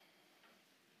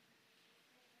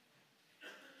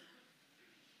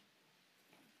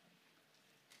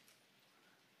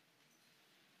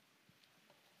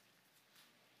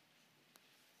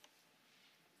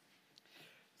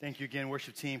Thank you again,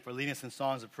 worship team, for leading us in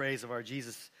songs of praise of our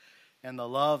Jesus and the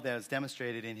love that is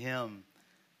demonstrated in him.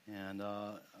 And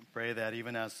I pray that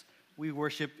even as we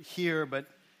worship here, but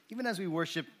even as we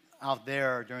worship out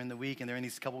there during the week and during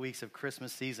these couple weeks of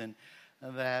Christmas season,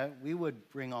 that we would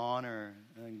bring honor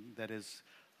that is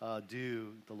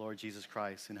due the Lord Jesus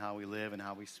Christ in how we live and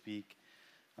how we speak.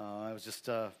 I was just,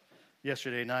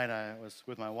 yesterday night, I was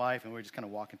with my wife, and we were just kind of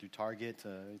walking through Target.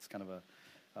 It's kind of a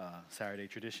Saturday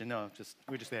tradition. No,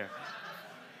 we're just there.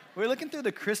 We're looking through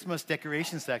the Christmas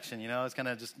decoration section, it's kind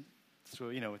of just,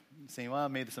 saying, well,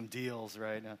 maybe some deals,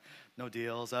 right? No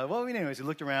deals. Anyways, we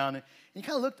looked around, and you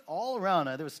kind of looked all around.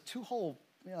 There was two whole,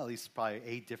 at least probably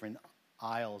 8 different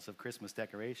aisles of Christmas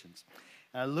decorations.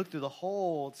 And I looked through the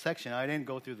whole section. I didn't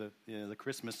go through the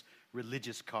Christmas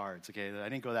religious cards, okay? I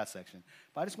didn't go that section.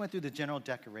 But I just went through the general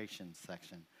decorations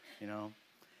section,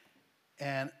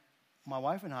 And my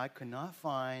wife and I could not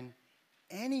find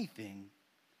anything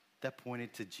that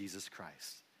pointed to Jesus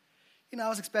Christ. I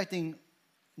was expecting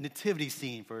nativity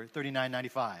scene for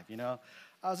 $39.95,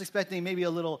 I was expecting maybe a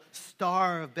little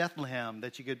Star of Bethlehem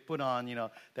that you could put on,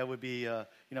 that would be,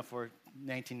 for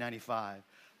 $19.95.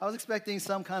 I was expecting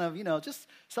some kind of, just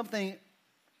something,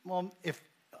 well, if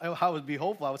I would be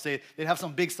hopeful, I would say they'd have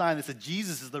some big sign that said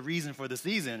Jesus is the reason for the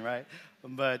season, right?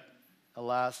 But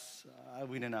alas,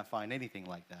 we did not find anything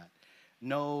like that.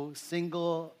 No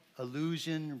single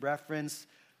allusion, reference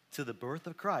to the birth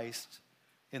of Christ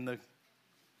in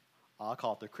I'll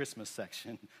call it the Christmas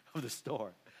section of the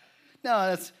store. No,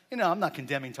 that's, I'm not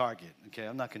condemning Target, okay?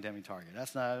 I'm not condemning Target.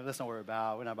 That's not what we're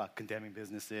about. We're not about condemning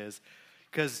businesses.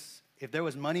 Because if there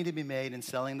was money to be made in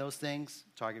selling those things,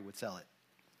 Target would sell it.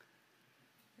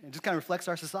 It just kind of reflects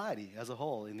our society as a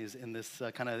whole in this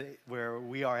kind of where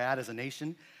we are at as a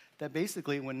nation, that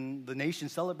basically when the nation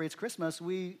celebrates Christmas,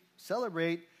 we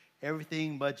celebrate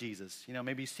everything but Jesus.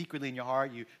 Maybe secretly in your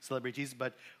heart you celebrate Jesus,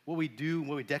 but what we do,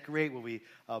 what we decorate, what we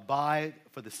buy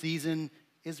for the season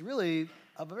is really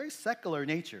of a very secular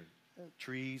nature.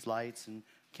 Trees, lights, and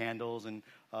candles, and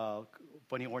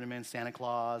bunny ornaments, Santa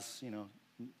Claus,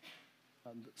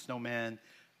 snowmen,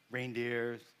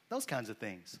 reindeer, those kinds of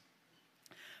things.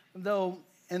 Though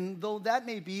that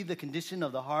may be the condition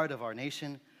of the heart of our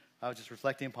nation, I was just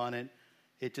reflecting upon it.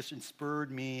 It just inspired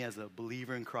me as a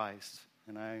believer in Christ.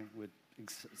 And I would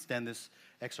extend this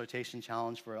exhortation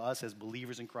challenge for us as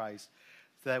believers in Christ,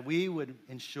 that we would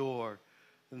ensure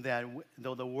that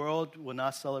though the world will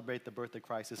not celebrate the birth of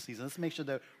Christ this season, let's make sure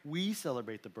that we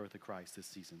celebrate the birth of Christ this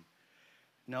season.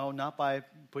 No, not by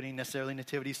putting necessarily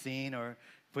nativity scene or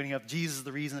putting up Jesus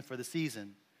the reason for the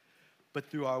season, but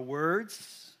through our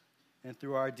words and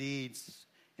through our deeds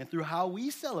and through how we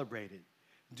celebrate it,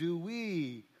 do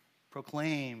we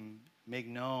proclaim, make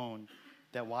known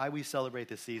that why we celebrate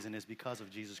this season is because of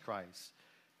Jesus Christ,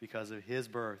 because of his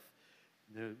birth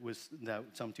that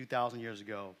some 2,000 years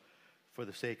ago for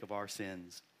the sake of our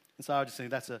sins. And so I would just say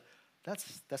that's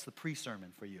the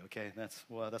pre-sermon for you, okay? That's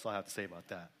all I have to say about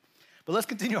that. But let's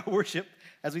continue our worship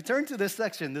as we turn to this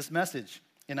section, this message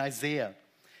in Isaiah.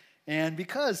 And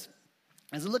because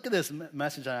as we look at this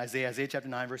message on Isaiah chapter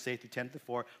 9, verse 8 through 10 through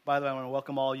 4. By the way, I want to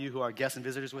welcome all you who are guests and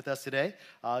visitors with us today.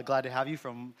 Glad to have you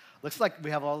looks like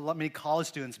we have many college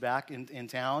students back in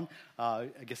town. I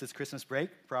guess it's Christmas break,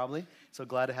 probably. So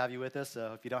glad to have you with us.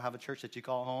 If you don't have a church that you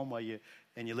call home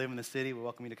and you live in the city, we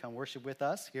welcome you to come worship with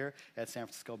us here at San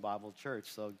Francisco Bible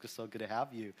Church. So just so good to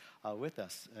have you with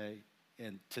us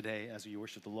today as we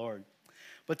worship the Lord.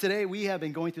 But today we have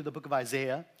been going through the book of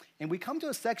Isaiah, and we come to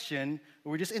a section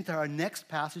where we're just into our next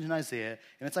passage in Isaiah,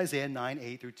 and it's Isaiah 9,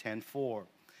 8 through 10, 4.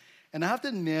 And I have to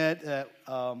admit that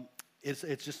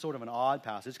it's just sort of an odd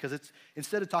passage, because it's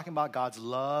instead of talking about God's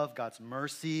love, God's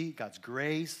mercy, God's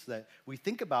grace that we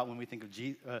think about when we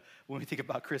think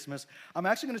about Christmas, I'm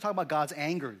actually going to talk about God's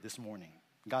anger this morning.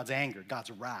 God's anger,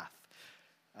 God's wrath.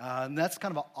 And that's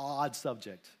kind of an odd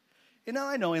subject.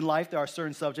 I know in life there are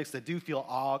certain subjects that do feel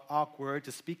awkward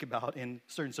to speak about in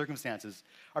certain circumstances.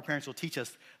 Our parents will teach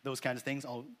us those kinds of things.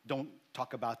 Oh, don't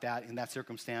talk about that in that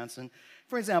circumstance. And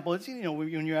for example, it's,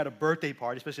 when you're at a birthday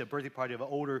party, especially a birthday party of an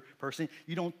older person,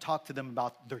 you don't talk to them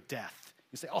about their death.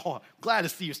 You say, oh, glad to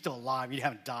see you're still alive. You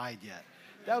haven't died yet.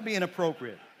 That would be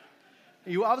inappropriate.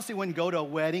 You obviously wouldn't go to a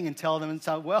wedding and tell them,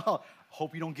 well,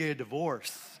 hope you don't get a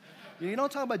divorce. You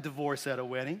don't talk about divorce at a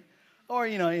wedding. Or,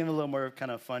 even a little more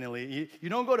kind of funnily, you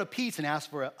don't go to Pete's and ask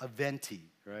for a venti,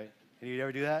 right? Did you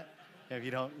ever do that? If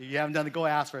you haven't done it, go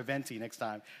ask for a venti next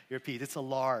time you're at Pete's. It's a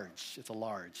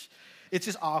large. It's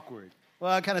just awkward. Well,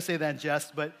 I kind of say that in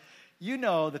jest, but you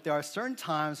know that there are certain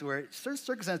times where certain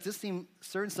circumstances,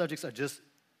 certain subjects are just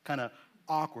kind of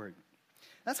awkward.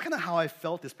 That's kind of how I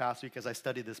felt this past week as I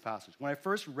studied this passage. When I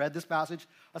first read this passage,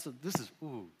 I said,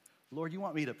 Lord, you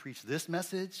want me to preach this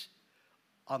message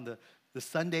on the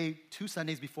Sunday, 2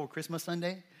 Sundays before Christmas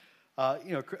Sunday? I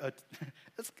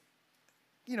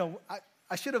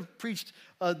should have preached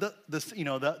the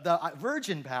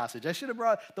virgin passage. I should have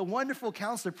brought the wonderful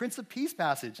counselor, Prince of Peace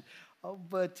passage.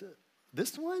 But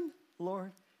this one,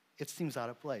 Lord, it seems out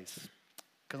of place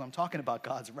because I'm talking about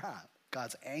God's wrath,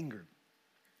 God's anger.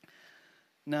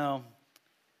 Now,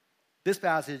 this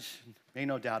passage, make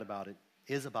no doubt about it,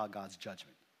 is about God's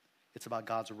judgment. It's about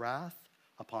God's wrath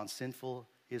upon sinful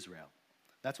Israel.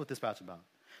 That's what this passage is about.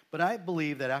 But I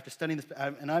believe that after studying this,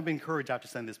 and I've been encouraged after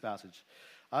studying this passage,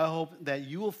 I hope that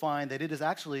you will find that it is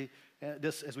actually,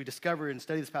 this as we discover and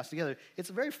study this passage together, it's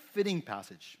a very fitting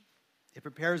passage. It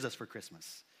prepares us for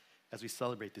Christmas as we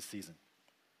celebrate this season.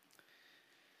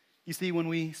 You see, when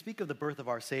we speak of the birth of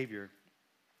our Savior,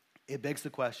 it begs the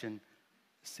question,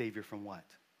 Savior from what?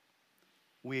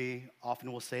 We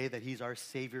often will say that he's our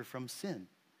Savior from sin.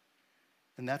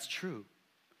 And that's true.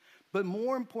 But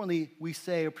more importantly, we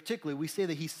say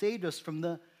that he saved us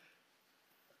from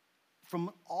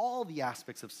all the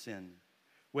aspects of sin.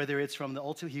 Whether it's from the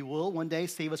ultimate, he will one day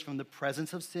save us from the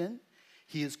presence of sin.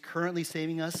 He is currently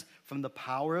saving us from the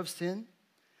power of sin.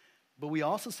 But we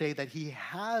also say that he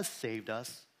has saved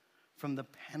us from the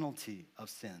penalty of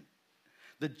sin,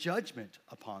 the judgment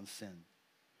upon sin.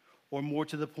 Or more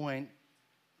to the point,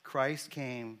 Christ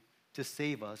came to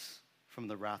save us from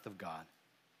the wrath of God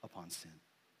upon sin.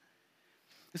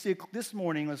 You see, this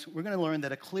morning, we're going to learn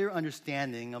that a clear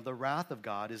understanding of the wrath of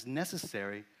God is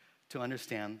necessary to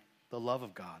understand the love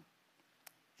of God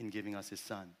in giving us his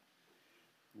Son.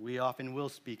 We often will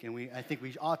speak, and I think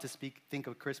we ought to think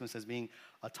of Christmas as being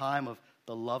a time of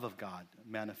the love of God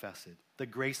manifested, the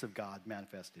grace of God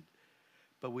manifested.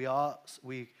 But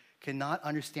we cannot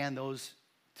understand those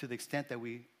to the extent that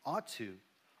we ought to,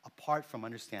 apart from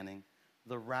understanding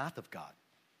the wrath of God,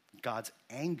 God's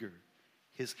anger,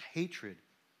 his hatred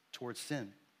towards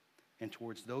sin and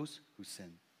towards those who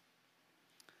sin.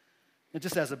 And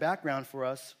just as a background for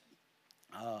us,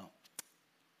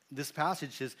 this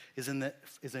passage is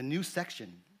a new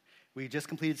section. We just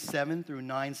completed 7 through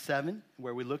 9:7,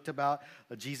 where we looked about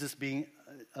Jesus being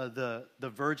the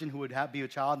virgin who would be a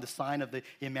child, the sign of the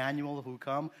Emmanuel who would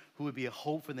come, who would be a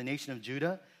hope for the nation of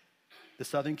Judah, the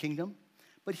southern kingdom.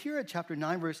 But here at chapter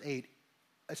 9, verse 8,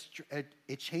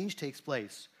 a change takes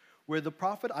place, where the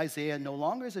prophet Isaiah no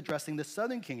longer is addressing the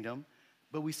southern kingdom,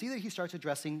 but we see that he starts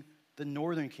addressing the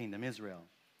northern kingdom, Israel.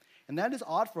 And that is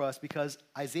odd for us because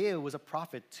Isaiah was a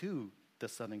prophet to the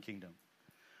southern kingdom.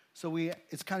 So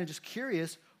it's kind of just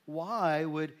curious, why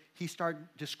would he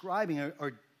start describing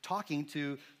or talking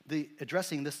to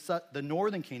addressing the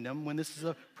northern kingdom when this is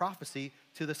a prophecy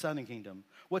to the southern kingdom?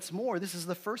 What's more, this is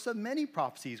the first of many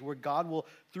prophecies where God will,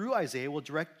 through Isaiah, will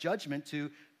direct judgment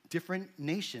to different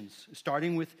nations,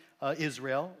 starting with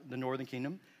Israel, the northern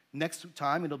kingdom. Next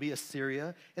time, it'll be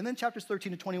Assyria. And then chapters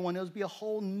 13 to 21, it'll be a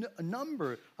whole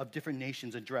number of different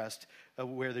nations addressed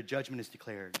where the judgment is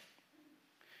declared.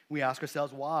 We ask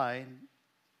ourselves, why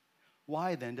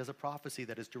then does a prophecy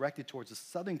that is directed towards the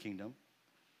southern kingdom,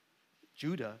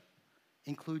 Judah,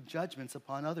 include judgments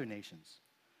upon other nations?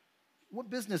 What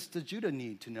business does Judah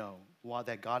need to know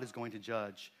that God is going to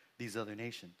judge these other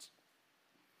nations?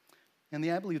 And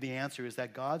I believe the answer is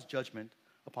that God's judgment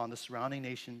upon the surrounding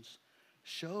nations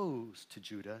shows to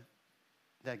Judah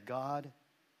that God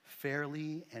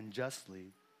fairly and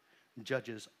justly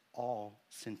judges all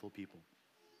sinful people.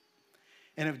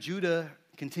 And if Judah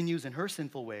continues in her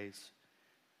sinful ways,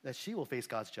 that she will face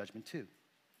God's judgment too.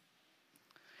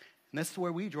 And that's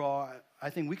where I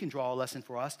think we can draw a lesson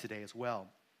for us today as well.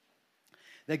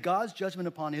 That God's judgment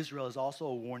upon Israel is also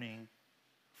a warning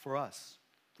for us,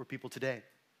 for people today.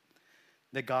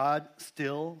 That God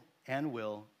still and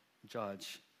will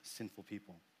judge sinful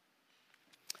people.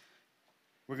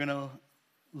 We're going to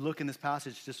look in this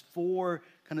passage just four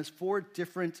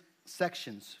different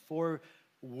sections, 4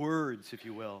 words, if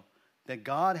you will, that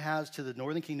God has to the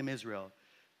northern kingdom Israel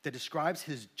that describes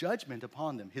his judgment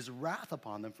upon them, his wrath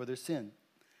upon them for their sin.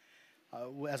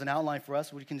 As an outline for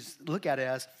us, we can just look at it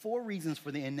as 4 reasons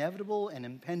for the inevitable and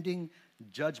impending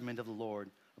judgment of the Lord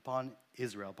upon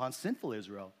Israel, upon sinful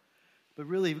Israel. But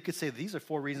really, we could say these are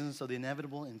 4 reasons of the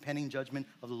inevitable, impending judgment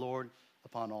of the Lord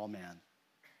upon all man.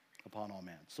 Upon all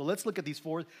man. So let's look at these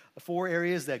four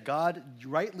areas that God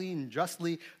rightly and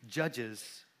justly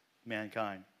judges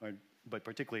mankind, but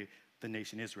particularly the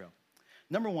nation Israel.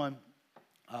 Number 1,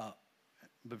 but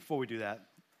before we do that,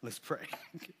 let's pray.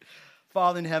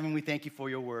 Father in heaven, we thank you for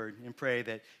your word and pray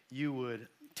that you would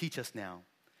teach us now.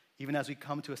 even as we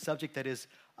come to a subject that is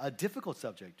a difficult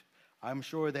subject. I'm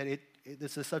sure that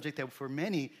this is a subject that for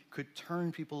many could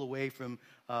turn people away from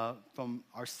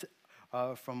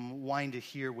wanting to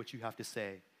hear what you have to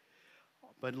say.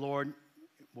 But Lord,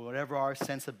 whatever our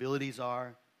sensibilities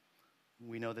are,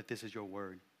 we know that this is your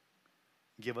word.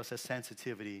 Give us a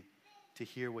sensitivity to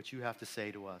hear what you have to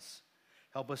say to us.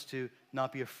 Help us to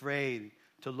not be afraid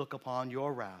to look upon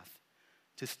your wrath,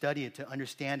 to study it, to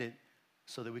understand it,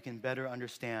 so that we can better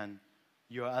understand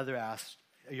your other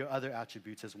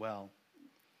attributes as well.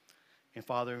 And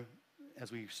Father,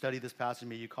 as we study this passage,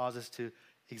 may you cause us to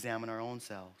examine our own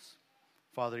selves.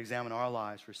 Father, examine our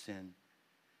lives for sin,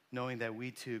 knowing that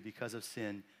we too, because of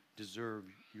sin, deserve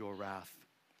your wrath.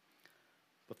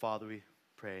 But Father, we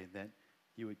pray that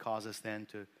you would cause us then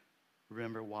to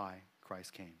remember why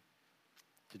Christ came,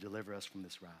 to deliver us from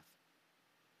this wrath.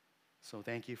 So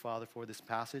thank you, Father, for this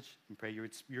passage, and pray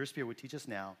your Spirit would teach us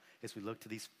now as we look to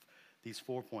these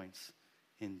 4 points.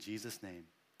 In Jesus' name,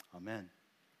 amen.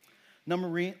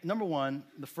 Number one,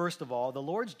 the first of all, the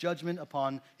Lord's judgment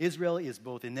upon Israel is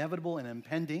both inevitable and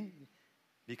impending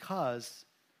because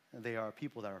they are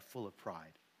people that are full of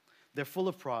pride. They're full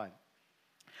of pride.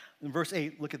 In verse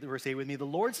 8, look at verse 8 with me. The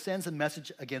Lord sends a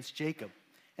message against Jacob,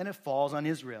 and it falls on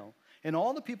Israel. And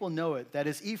all the people know it, that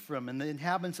is Ephraim and the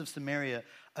inhabitants of Samaria,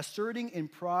 asserting in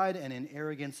pride and in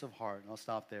arrogance of heart. And I'll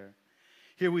stop there.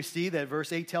 Here we see that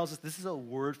verse 8 tells us this is a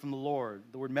word from the Lord.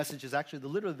 The word message is actually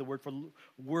literally the word for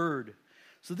word.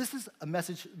 So this is a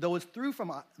message, though it's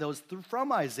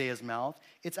from Isaiah's mouth,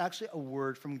 it's actually a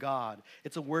word from God.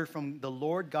 It's a word from the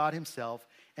Lord God himself,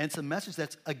 and it's a message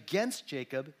that's against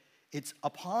Jacob. It's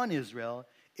upon Israel.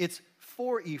 It's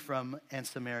for Ephraim and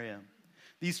Samaria.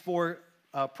 These 4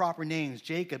 proper names,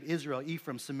 Jacob, Israel,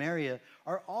 Ephraim, Samaria,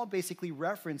 are all basically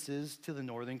references to the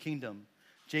northern kingdom.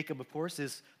 Jacob, of course,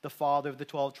 is the father of the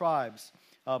 12 tribes.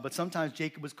 But sometimes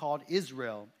Jacob was called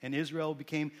Israel, and Israel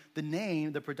became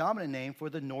the predominant name for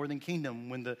the northern kingdom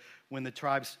when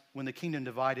the kingdom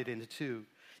divided into 2.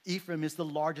 Ephraim is the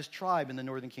largest tribe in the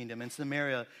northern kingdom, and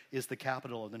Samaria is the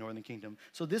capital of the northern kingdom.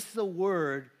 So this is a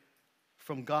word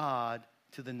from God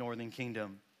to the northern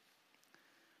kingdom.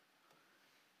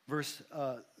 Verse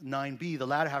 9b, the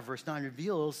latter half of verse 9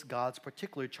 reveals God's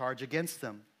particular charge against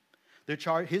them.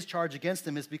 His charge against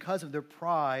them is because of their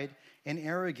pride and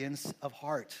arrogance of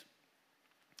heart.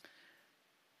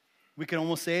 We can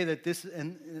almost say that this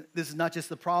is not just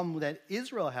the problem that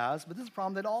Israel has, but this is a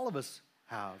problem that all of us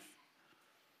have.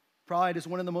 Pride is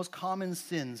one of the most common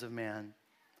sins of man.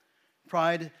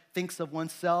 Pride thinks of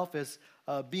oneself as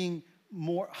being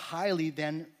more highly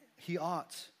than he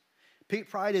ought.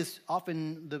 Pride is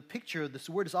often this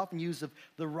word is often used of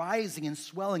the rising and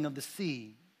swelling of the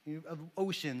sea, of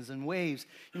oceans and waves.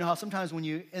 You know how sometimes when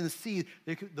you're in the sea,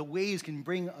 the waves can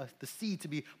bring the sea to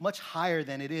be much higher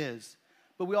than it is.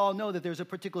 But we all know that there's a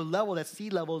particular level that sea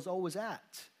level is always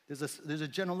at. There's a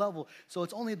general level. So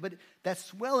but that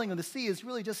swelling of the sea is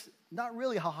really just not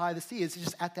really how high the sea is. It's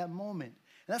just at that moment.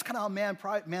 And that's kind of how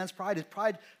man's pride is.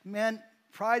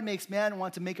 Pride makes man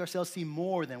want to make ourselves seem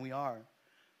more than we are.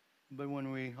 But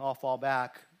when we all fall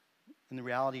back, in the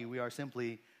reality, we are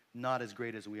simply not as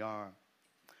great as we are.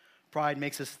 Pride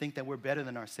makes us think that we're better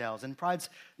than ourselves. And pride's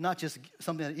not just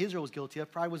something that Israel was guilty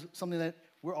of. Pride was something that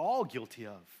we're all guilty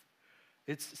of.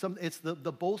 It's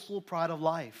the boastful pride of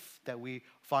life that we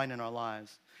find in our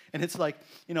lives. And it's like,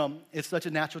 it's such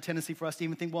a natural tendency for us to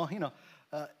even think,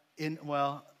 that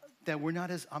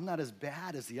I'm not as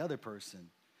bad as the other person.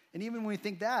 And even when we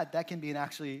think that can be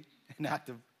actually an act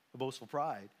of boastful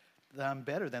pride, that I'm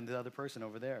better than the other person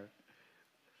over there.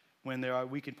 When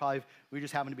we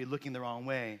just happen to be looking the wrong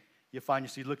way. You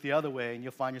look the other way, and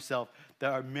you'll find yourself,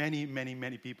 there are many, many,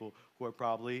 many people who are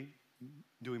probably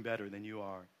doing better than you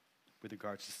are with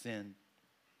regards to sin.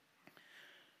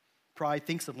 Pride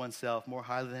thinks of oneself more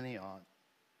highly than he ought.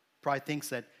 Pride thinks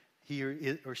that he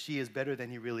or she is better than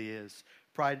he really is.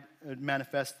 Pride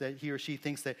manifests that he or she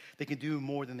thinks that they can do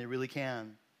more than they really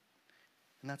can.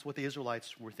 And that's what the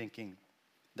Israelites were thinking.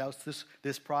 That was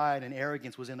this pride and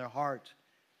arrogance was in their heart.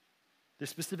 Their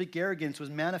specific arrogance was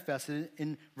manifested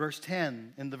in verse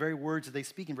 10, in the very words that they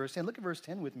speak in verse 10. Look at verse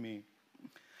 10 with me.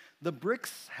 The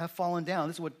bricks have fallen down.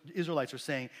 This is what Israelites are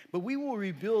saying. But we will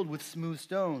rebuild with smooth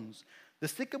stones. The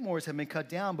sycamores have been cut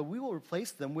down, but we will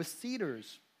replace them with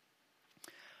cedars.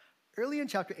 Early in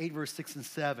chapter 8, verse 6 and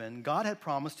 7, God had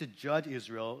promised to judge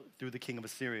Israel through the king of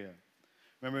Assyria.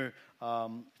 Remember,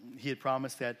 he had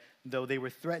promised that though they were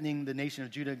threatening the nation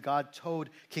of Judah, God told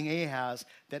King Ahaz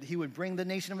that he would bring the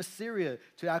nation of Assyria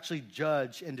to actually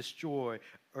judge and destroy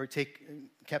or take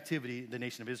captivity the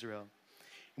nation of Israel.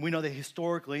 We know that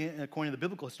historically, according to the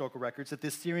biblical historical records, that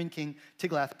this Syrian king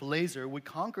Tiglath-Pileser would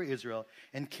conquer Israel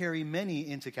and carry many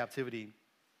into captivity.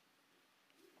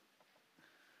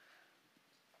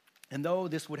 And though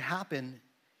this would happen,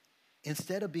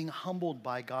 instead of being humbled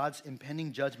by God's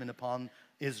impending judgment upon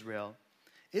Israel,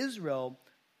 Israel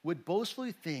would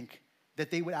boastfully think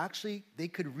that they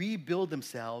could rebuild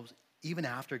themselves even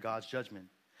after God's judgment,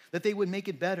 that they would make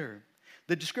it better.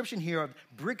 The description here of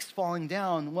bricks falling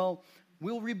down, well,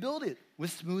 we'll rebuild it with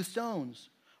smooth stones.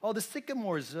 Oh, the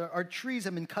sycamores, our trees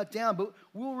have been cut down, but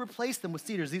we'll replace them with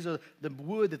cedars. These are the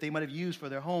wood that they might have used for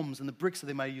their homes and the bricks that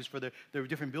they might have used for their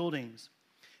different buildings.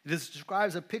 This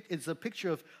describes it's a picture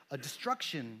of a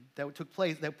destruction that took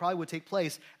place, that probably would take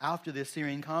place after the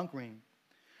Assyrian conquering.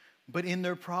 But in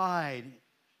their pride,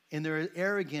 in their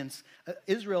arrogance,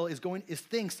 Israel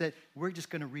thinks that we're just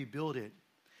going to rebuild it.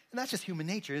 And that's just human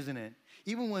nature, isn't it?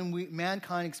 Even when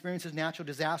mankind experiences natural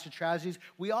disaster, tragedies,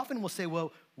 we often will say,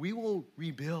 well, we will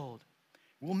rebuild.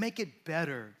 We'll make it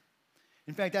better.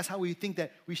 In fact, that's how we think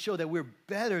that we show that we're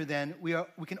better than we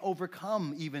can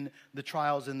overcome even the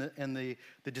trials and the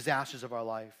disasters of our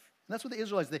life. And that's what the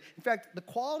Israelites did. In fact, the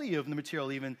quality of the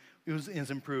material even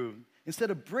is improved.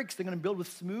 Instead of bricks, they're going to build with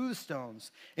smooth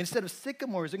stones. Instead of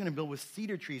sycamores, they're going to build with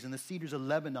cedar trees, and the cedars of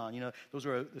Lebanon. Those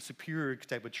are a superior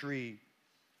type of tree.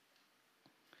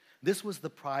 This was the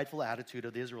prideful attitude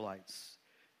of the Israelites,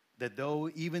 that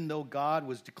even though God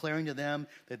was declaring to them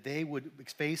that they would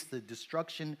face the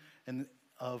destruction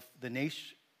of the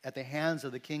nation at the hands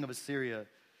of the king of Assyria,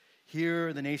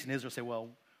 here the nation Israel say, well,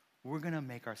 we're going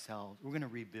to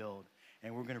rebuild,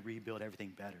 and we're going to rebuild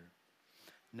everything better.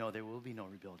 No, there will be no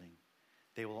rebuilding.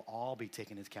 They will all be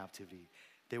taken into captivity.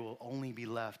 There will only be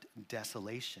left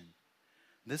desolation.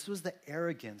 This was the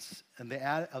arrogance and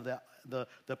the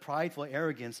prideful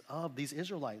arrogance of these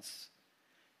Israelites.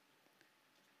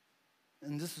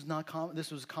 And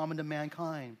this was common to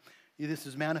mankind. This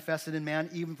is manifested in man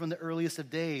even from the earliest of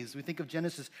days. We think of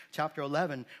Genesis chapter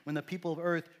 11, when the people of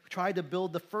earth tried to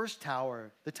build the first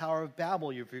tower, the Tower of Babel,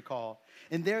 if you recall.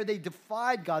 And there they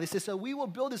defied God. They said, so we will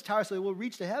build this tower so it will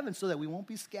reach to heaven so that we won't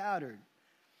be scattered.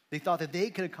 They thought that they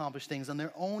could accomplish things on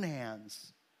their own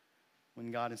hands,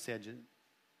 when God instead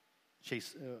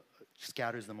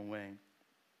scatters them away.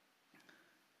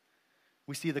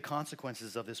 We see the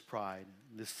consequences of this pride,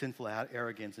 this sinful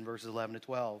arrogance in verses 11 to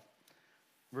 12.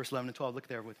 Verse 11 to 12, look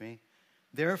there with me.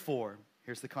 Therefore,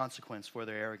 here's the consequence for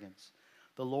their arrogance.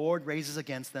 The Lord raises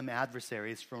against them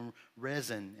adversaries from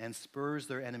Rezin and spurs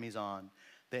their enemies on,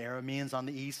 the Arameans on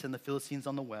the east and the Philistines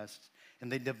on the west,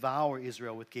 and they devour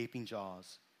Israel with gaping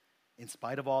jaws. In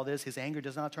spite of all this, his anger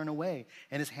does not turn away,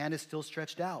 and his hand is still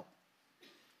stretched out.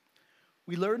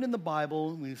 We learn in the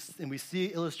Bible, and we see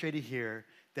illustrated here,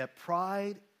 that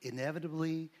pride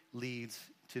inevitably leads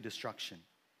to destruction.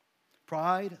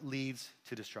 Pride leads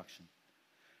to destruction.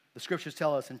 The scriptures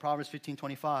tell us in Proverbs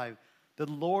 15:25 that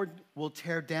the Lord will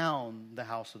tear down the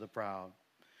house of the proud.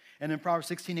 And in Proverbs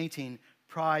 16:18,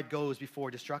 pride goes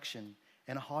before destruction,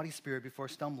 and a haughty spirit before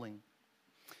stumbling.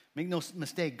 Make no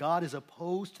mistake, God is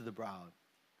opposed to the proud.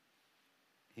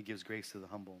 He gives grace to the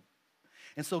humble.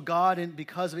 And so God,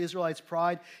 because of Israelites'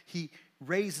 pride, he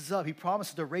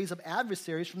promises to raise up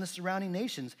adversaries from the surrounding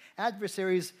nations.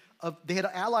 They had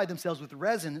allied themselves with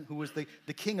Rezin, who was the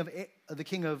king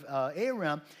of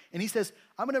Aram, and he says,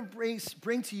 I'm going to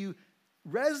bring to you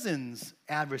Rezin's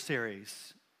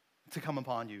adversaries to come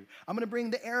upon you. I'm going to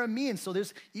bring the Arameans. So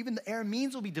even the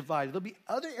Arameans will be divided. There'll be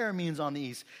other Arameans on the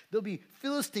east. There'll be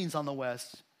Philistines on the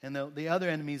west. And the other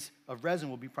enemies of Rezin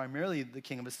will be primarily the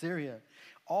king of Assyria.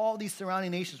 All these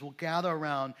surrounding nations will gather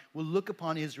around, will look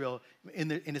upon Israel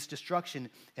in its destruction,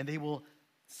 and they will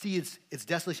see its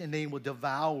desolation, and they will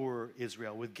devour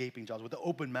Israel with gaping jaws, with an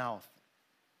open mouth.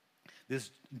 This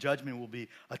judgment will be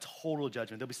a total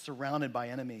judgment. They'll be surrounded by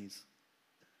enemies.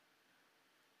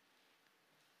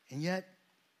 And yet,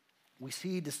 we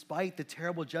see, despite the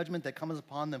terrible judgment that comes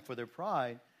upon them for their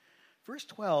pride, verse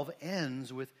 12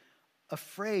 ends with a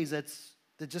phrase that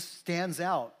just stands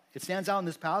out. It stands out in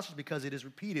this passage because it is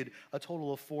repeated a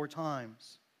total of 4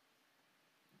 times.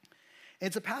 And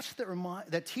it's a passage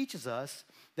that teaches us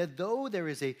that though there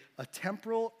is a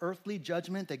temporal earthly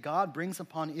judgment that God brings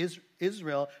upon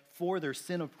Israel for their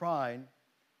sin of pride,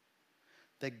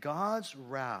 that God's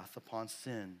wrath upon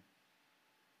sin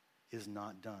is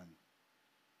not done.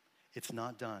 It's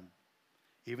not done.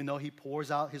 Even though he pours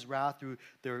out his wrath through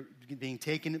their being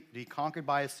conquered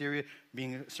by Assyria,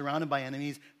 being surrounded by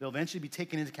enemies, they'll eventually be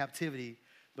taken into captivity.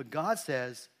 But God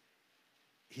says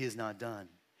he is not done.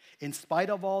 In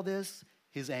spite of all this,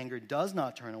 his anger does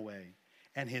not turn away,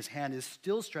 and his hand is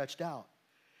still stretched out.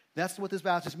 That's what this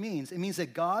passage means. It means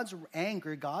that God's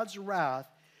anger, God's wrath,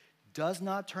 does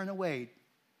not turn away.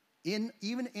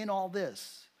 Even in all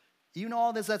this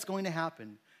that's going to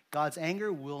happen, God's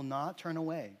anger will not turn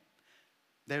away.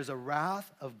 There's a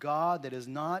wrath of God that is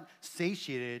not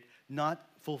satiated, not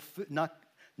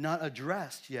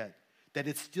addressed yet, that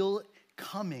it's still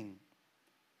coming,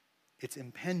 it's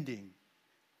impending,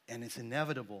 and it's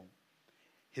inevitable.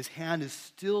 His hand is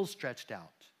still stretched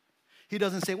out. He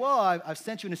doesn't say, well, I've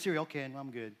sent you in Assyria. Okay,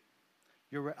 I'm good.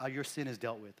 Your sin is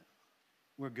dealt with.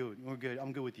 We're good.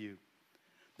 I'm good with you.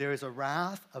 There is a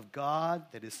wrath of God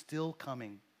that is still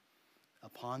coming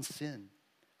upon sin,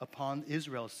 upon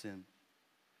Israel's sin.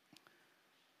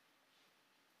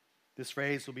 This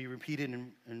phrase will be repeated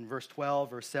in verse 12,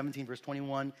 verse 17, verse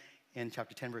 21, and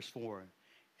chapter 10, verse 4.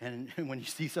 And when you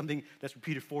see something that's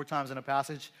repeated 4 times in a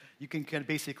passage, you can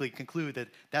basically conclude that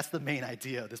that's the main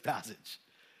idea of this passage.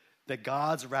 That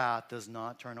God's wrath does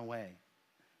not turn away.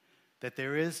 That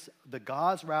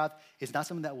God's wrath is not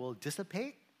something that will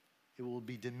dissipate. It will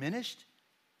be diminished.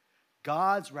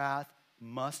 God's wrath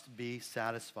must be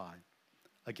satisfied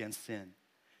against sin.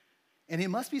 And it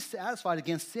must be satisfied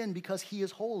against sin because he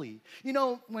is holy. You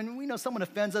know, when we know someone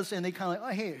offends us and they kind of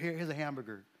like, oh, hey, here's a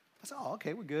hamburger. I say, oh,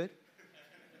 okay, we're good.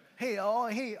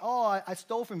 I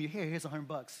stole from you. Here's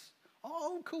 $100.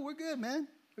 Oh, cool, we're good, man.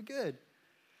 We're good.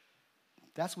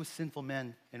 That's with sinful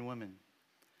men and women.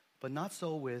 But not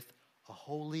so with a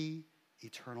holy,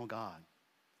 eternal God.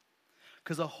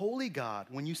 Because a holy God,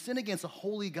 when you sin against a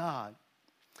holy God,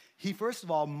 he first of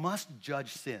all must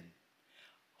judge sin.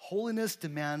 Holiness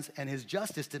demands, and his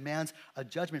justice demands a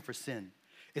judgment for sin.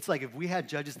 It's like if we had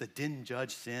judges that didn't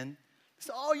judge sin.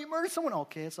 So, oh, you murdered someone?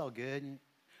 Okay, it's all good.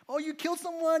 Oh, you killed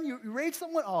someone? You raped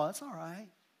someone? Oh, that's all right.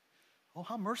 Oh,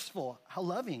 how merciful, how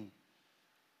loving,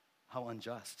 how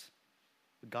unjust.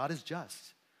 But God is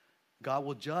just. God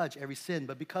will judge every sin.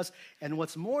 And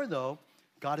what's more though,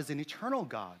 God is an eternal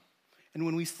God. And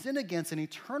when we sin against an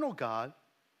eternal God,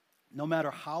 no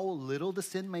matter how little the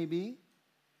sin may be,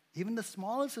 even the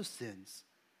smallest of sins,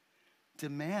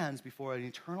 demands before an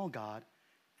eternal God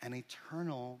an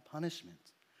eternal punishment,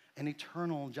 an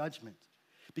eternal judgment,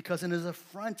 because it is an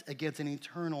affront against an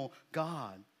eternal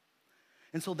God.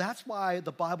 And so that's why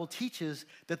the Bible teaches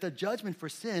that the judgment for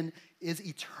sin is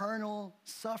eternal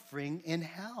suffering in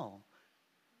hell,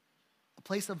 a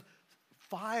place of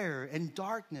fire and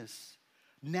darkness,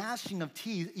 gnashing of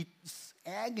teeth,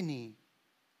 agony.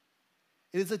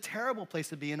 It is a terrible place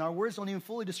to be, and our words don't even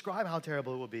fully describe how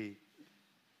terrible it will be.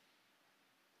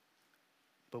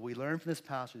 But we learn from this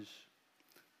passage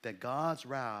that God's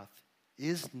wrath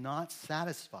is not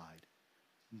satisfied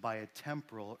by a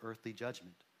temporal earthly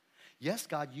judgment. Yes,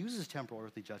 God uses temporal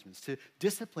earthly judgments to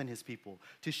discipline his people,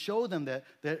 to show them that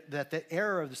the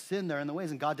error of the sin there in the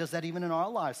ways, and God does that even in our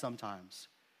lives sometimes.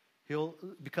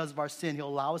 Because of our sin, he'll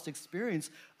allow us to experience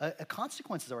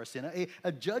consequences of our sin,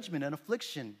 a judgment, an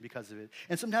affliction because of it.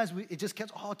 And sometimes it just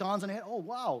dawns on our head, oh,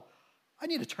 wow, I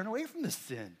need to turn away from this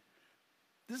sin.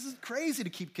 This is crazy to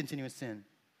keep continuing sin.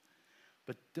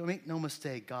 But don't make no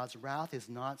mistake, God's wrath is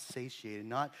not satiated,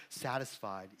 not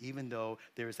satisfied, even though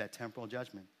there is that temporal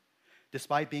judgment.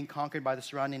 Despite being conquered by the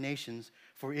surrounding nations,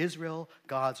 for Israel,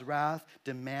 God's wrath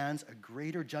demands a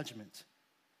greater judgment.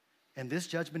 And this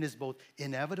judgment is both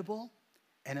inevitable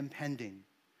and impending.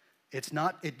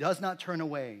 It does not turn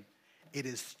away. It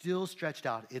is still stretched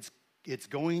out. It's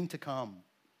going to come.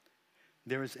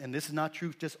 And this is not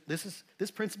true.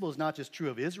 This principle is not just true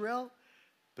of Israel,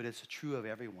 but it's true of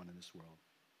everyone in this world.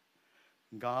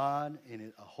 God,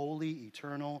 in a holy,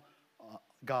 eternal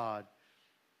God,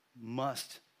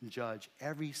 must judge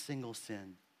every single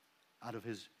sin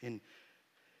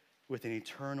with an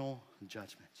eternal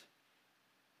judgment.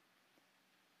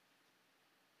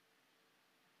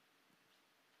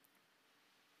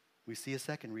 We see a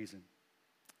second reason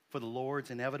for the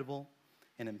Lord's inevitable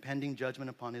and impending judgment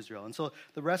upon Israel. And so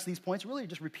the rest of these points really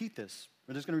just repeat this.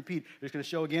 We're just going to repeat. We're just going to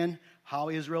show again how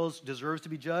Israel deserves to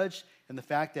be judged and the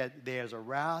fact that there's a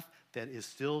wrath that is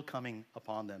still coming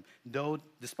upon them,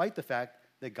 despite the fact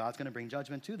that God's going to bring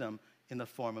judgment to them in the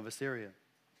form of Assyria.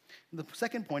 And the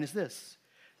second point is this.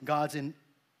 God's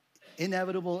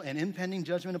inevitable and impending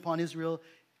judgment upon Israel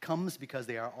comes because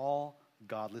they are all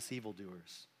godless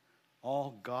evildoers.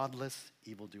 All godless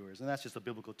evildoers. And that's just a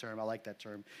biblical term. I like that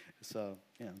term. It's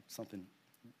something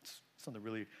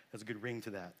really has a good ring to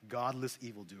that. Godless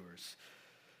evildoers.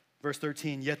 Verse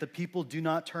 13, yet the people do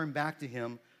not turn back to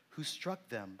him who struck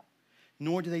them,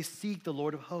 nor do they seek the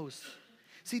Lord of hosts.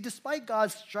 See, despite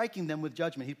God striking them with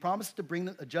judgment, he promised to bring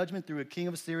a judgment through a king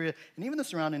of Assyria and even the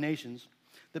surrounding nations.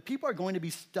 The people are going to be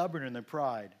stubborn in their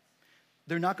pride.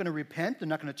 they're not going to repent. They're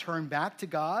not going to turn back to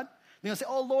God. They're going to say,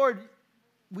 oh, Lord,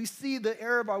 we see the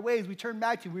error of our ways. We turn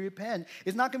back to you. We repent.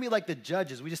 It's not going to be like the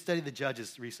judges. We just studied the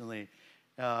judges recently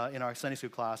in our Sunday school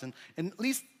class. And at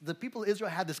least the people of Israel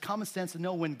had this common sense to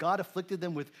know when God afflicted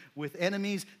them with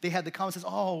enemies, they had the common sense,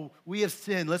 oh, we have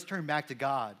sinned. Let's turn back to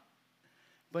God.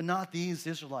 But not these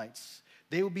Israelites.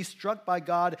 They would be struck by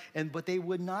God, but they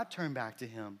would not turn back to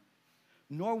him.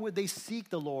 Nor would they seek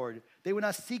the Lord. They would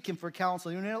not seek him for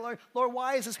counsel. Lord,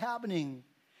 why is this happening?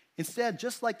 Instead,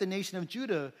 just like the nation of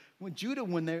Judah,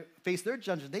 when they faced their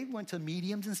judgment, they went to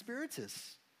mediums and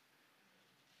spiritists.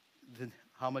 Then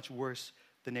how much worse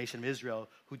the nation of Israel,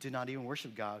 who did not even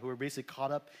worship God, who were basically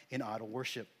caught up in idol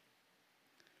worship.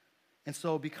 And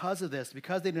so because of this,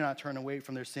 because they did not turn away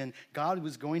from their sin, God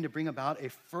was going to bring about a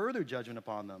further judgment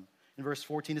upon them. In verse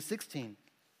 14 to 16,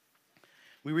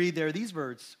 we read there these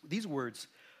words,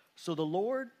 so the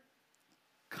Lord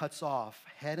cuts off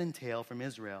head and tail from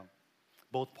Israel,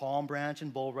 both palm branch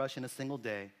and bulrush in a single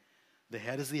day. The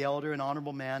head is the elder and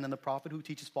honorable man, and the prophet who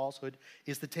teaches falsehood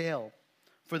is the tail.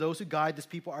 For those who guide this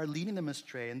people are leading them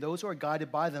astray, and those who are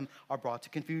guided by them are brought to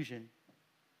confusion.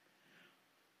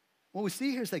 What we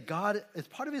see here is that God, as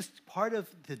part of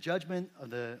the judgment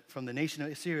from the nation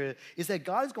of Assyria, is that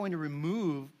God is going to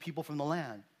remove people from the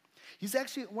land. He's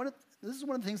actually this is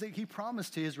one of the things that he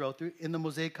promised to Israel in the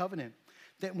Mosaic covenant.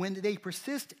 That when they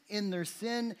persist in their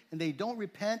sin and they don't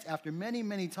repent after many,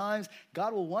 many times,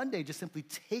 God will one day just simply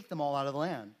take them all out of the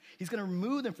land. He's going to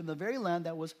remove them from the very land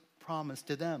that was promised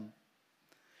to them.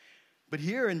 But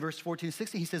here in verse 14 and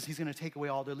 16, he says he's going to take away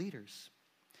all their leaders.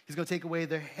 He's going to take away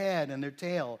their head and their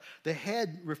tail. The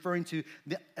head referring to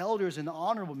the elders and the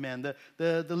honorable men,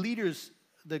 the leaders,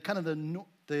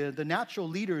 the natural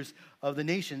leaders of the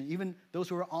nation, even those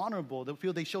who are honorable, the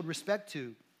people they showed respect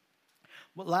to.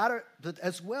 But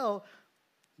as well,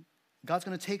 God's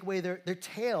going to take away their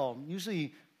tail.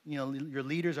 Usually, your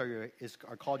leaders are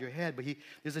called your head, but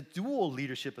there's a dual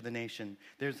leadership of the nation.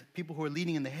 There's people who are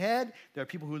leading in the head. There are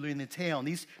people who are leading the tail. And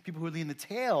these people who are leading the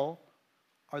tail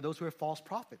are those who are false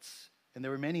prophets. And there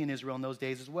were many in Israel in those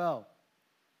days as well.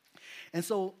 And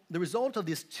so the result of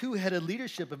this two-headed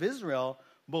leadership of Israel,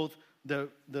 both the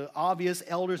obvious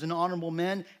elders and honorable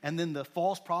men, and then the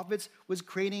false prophets, was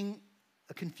creating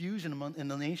a confusion in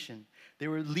the nation. They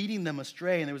were leading them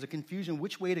astray, and there was a confusion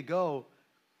which way to go.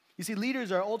 You see,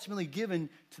 leaders are ultimately given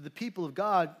to the people of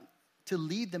God to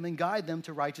lead them and guide them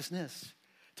to righteousness,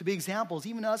 to be examples.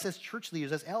 Even us as church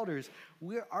leaders, as elders,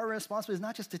 our responsibility is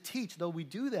not just to teach, though we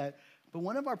do that, but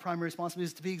one of our primary responsibilities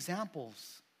is to be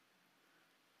examples,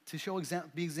 to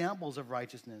be examples of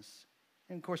righteousness.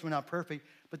 And of course, we're not perfect,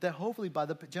 but that hopefully by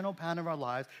the general pattern of our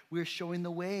lives, we are showing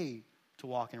the way to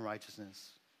walk in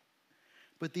righteousness.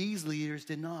 But these leaders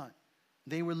did not.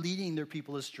 They were leading their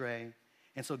people astray.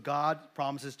 And so God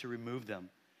promises to remove them.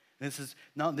 And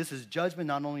this is judgment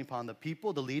not only upon the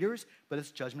people, the leaders, but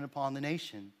it's judgment upon the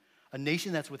nation. A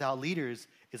nation that's without leaders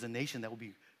is a nation that will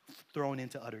be thrown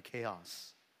into utter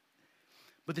chaos.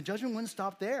 But the judgment wouldn't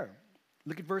stop there.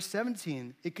 Look at verse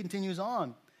 17. It continues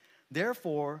on.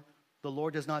 Therefore, the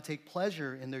Lord does not take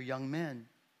pleasure in their young men,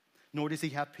 nor does he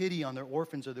have pity on their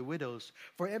orphans or their widows.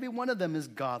 For every one of them is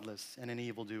godless and an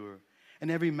evildoer, and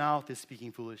every mouth is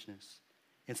speaking foolishness.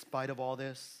 In spite of all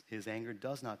this, his anger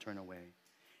does not turn away,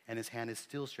 and his hand is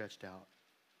still stretched out.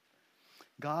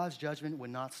 God's judgment would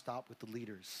not stop with the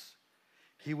leaders.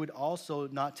 He would also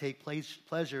not take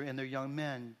pleasure in their young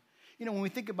men. When we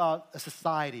think about a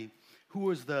society, who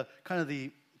is the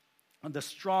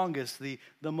strongest,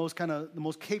 the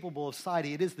most capable of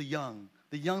society, it is the young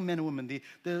men and women,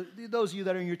 those of you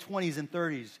that are in your 20s and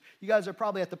 30s. You guys are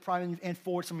probably at the prime, and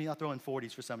 40, some of you, I'll throw in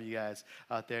 40s for some of you guys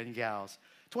out there and gals.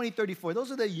 20, 30, 40,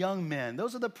 those are the young men.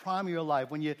 Those are the prime of your life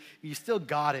when you still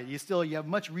got it. You have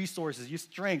much resources, you have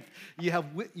strength, you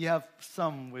have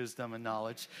some wisdom and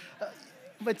knowledge.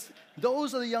 But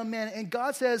those are the young men, and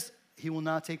God says he will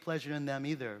not take pleasure in them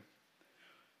either.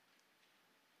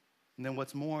 And then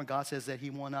what's more, God says that he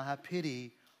will not have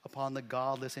pity upon the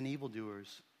godless and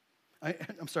evildoers.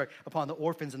 Upon the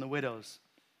orphans and the widows.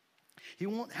 He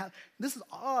won't have, this is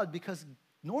odd because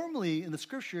normally in the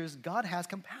scriptures, God has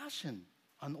compassion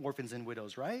on orphans and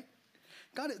widows, right?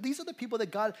 These are the people that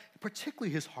God,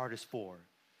 particularly his heart is for.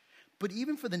 But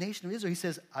even for the nation of Israel, he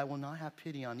says, I will not have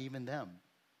pity on even them.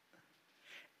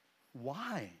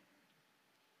 Why?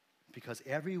 Because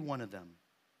every one of them,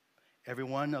 every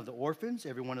one of the orphans,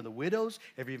 every one of the widows,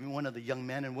 every one of the young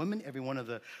men and women, every one of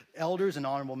the elders and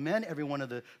honorable men, every one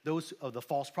of those of the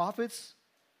false prophets,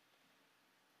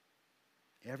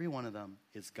 every one of them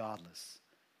is godless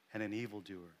and an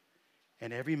evildoer,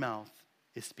 and every mouth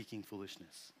is speaking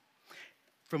foolishness.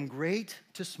 From great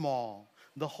to small,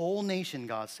 the whole nation,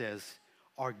 God says,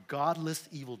 are godless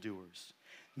evildoers.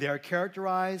 They are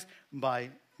characterized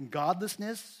by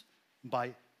godlessness,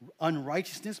 by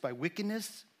unrighteousness, by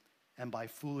wickedness, and by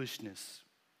foolishness.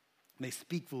 They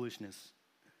speak foolishness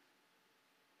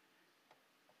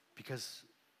because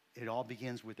it all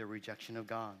begins with their rejection of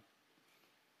God.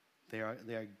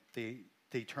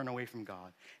 They turn away from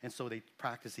God, and so they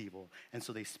practice evil, and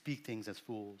so they speak things as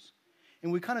fools.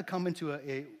 And we kind of come into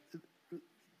a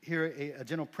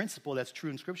general principle that's true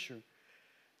in Scripture,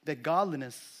 that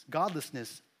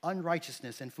godlessness,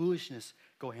 unrighteousness, and foolishness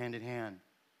go hand in hand.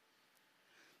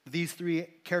 These three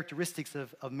characteristics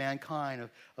of mankind,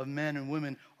 of men and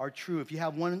women, are true. If you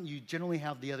have one, you generally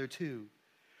have the other two.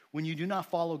 When you do not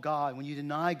follow God, when you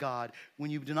deny God,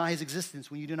 when you deny His existence,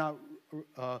 when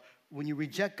you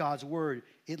reject God's word,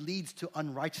 it leads to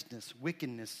unrighteousness,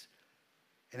 wickedness,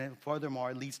 and then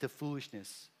furthermore, it leads to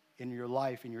foolishness in your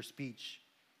life, in your speech.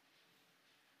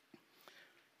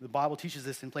 The Bible teaches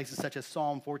this in places such as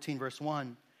Psalm 14, verse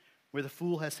 1, where the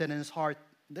fool has said in his heart,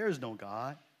 "There is no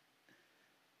God."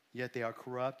 Yet they are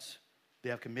corrupt. They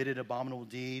have committed abominable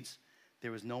deeds.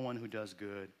 There is no one who does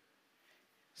good.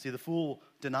 See, the fool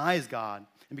denies God.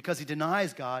 And because he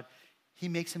denies God, he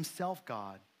makes himself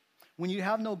God. When you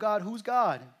have no God, who's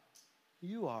God?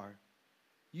 You are.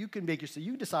 You can make yourself,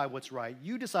 you decide what's right.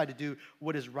 You decide to do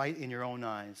what is right in your own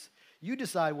eyes. You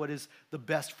decide what is the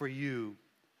best for you.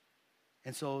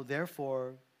 And so,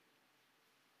 therefore,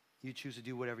 you choose to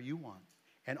do whatever you want.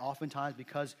 And oftentimes,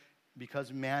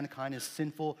 because mankind is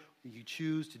sinful, you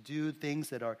choose to do things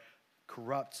that are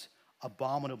corrupt,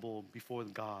 abominable before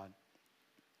God.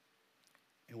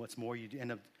 And what's more, you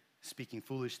end up speaking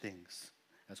foolish things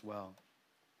as well.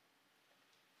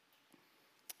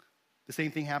 The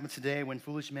same thing happens today when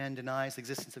foolish man denies the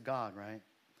existence of God, right?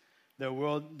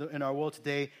 In our world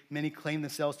today, many claim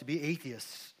themselves to be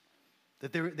atheists.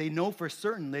 That they know for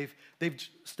certain, they've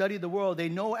studied the world, they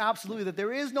know absolutely that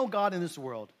there is no God in this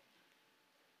world.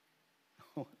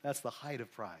 Oh, that's the height of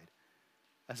pride.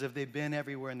 As if they've been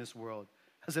everywhere in this world.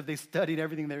 As if they studied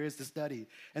everything there is to study.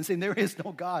 And saying there is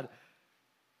no God.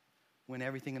 When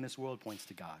everything in this world points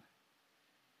to God.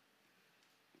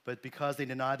 But because they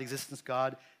deny the existence of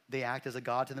God, they act as a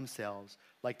God to themselves.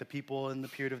 Like the people in the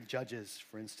period of Judges,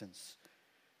 for instance.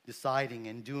 Deciding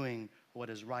and doing what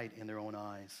is right in their own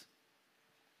eyes.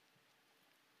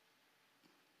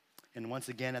 And once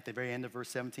again, at the very end of verse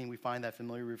 17, we find that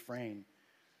familiar refrain.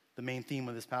 The main theme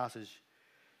of this passage.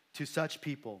 To such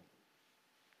people,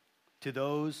 to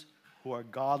those who are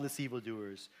godless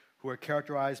evildoers, who are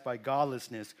characterized by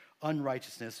godlessness,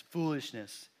 unrighteousness,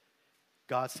 foolishness,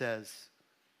 God says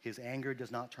His anger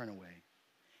does not turn away.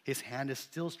 His hand is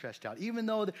still stretched out. Even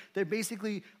though they're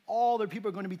basically, all their people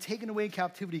are going to be taken away in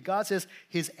captivity, God says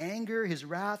His anger, His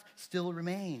wrath still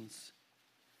remains.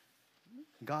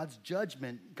 God's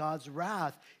judgment, God's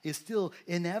wrath is still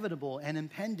inevitable and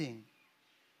impending.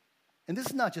 And this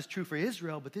is not just true for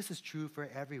Israel, but this is true for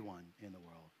everyone in the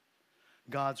world.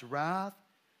 God's wrath,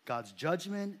 God's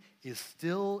judgment is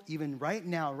still, even right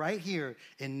now, right here,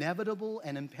 inevitable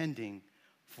and impending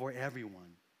for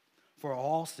everyone, for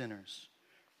all sinners.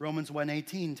 Romans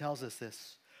 1:18 tells us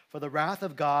this. For the wrath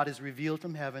of God is revealed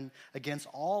from heaven against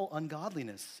all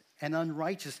ungodliness and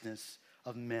unrighteousness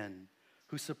of men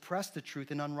who suppress the truth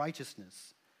in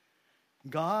unrighteousness.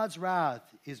 God's wrath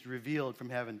is revealed from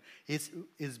heaven. Is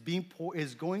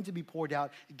going to be poured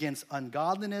out against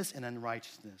ungodliness and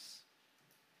unrighteousness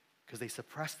because they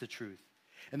suppress the truth.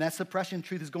 And that suppression of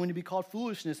truth is going to be called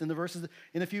foolishness in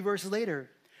a few verses later.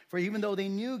 For even though they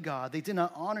knew God, they did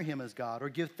not honor Him as God or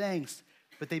give thanks,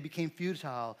 but they became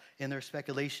futile in their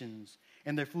speculations,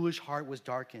 and their foolish heart was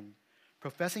darkened.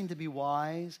 Professing to be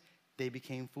wise, they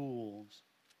became fools.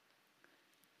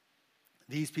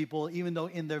 These people, even though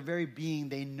in their very being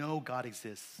they know God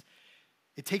exists,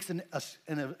 it takes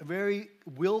a very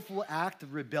willful act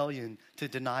of rebellion to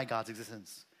deny God's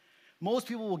existence. Most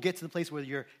people will get to the place where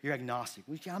you're agnostic.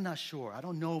 I'm not sure. I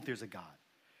don't know if there's a God.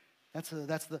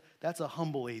 That's a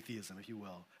humble atheism, if you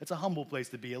will. It's a humble place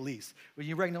to be, at least. Where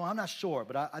you recognize, no, I'm not sure,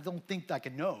 but I don't think I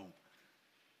can know.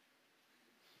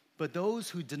 But those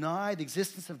who deny the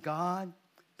existence of God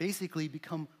basically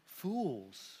become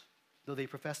fools, though they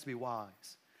profess to be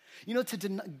wise. You know,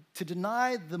 to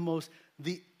deny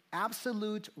the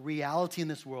absolute reality in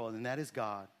this world, and that is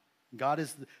God. God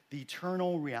is the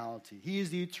eternal reality. He is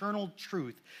the eternal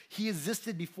truth. He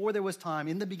existed before there was time.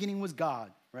 In the beginning was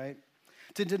God, right?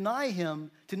 To deny Him,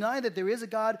 deny that there is a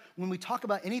God, when we talk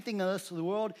about anything else in the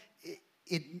world,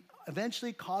 it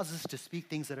eventually causes us to speak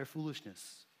things that are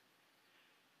foolishness.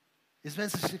 It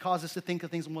eventually causes us to think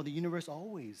of things, well, the universe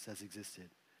always has existed.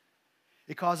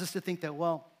 It causes us to think that,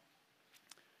 well,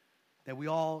 that we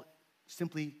all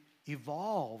simply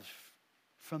evolved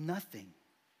from nothing.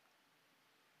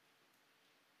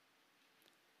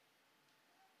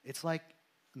 It's like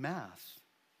math.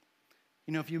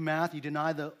 You know, if you math, you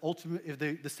deny the ultimate, if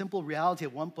the simple reality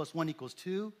of 1 + 1 =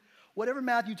 2, whatever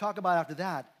math you talk about after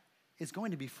that is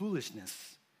going to be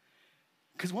foolishness.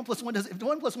 Because if 1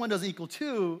 + 1 doesn't equal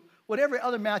 2, whatever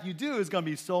other math you do is going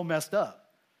to be so messed up.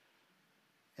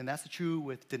 And that's true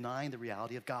with denying the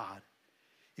reality of God.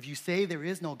 If you say there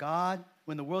is no God,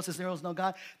 when the world says there is no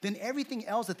God, then everything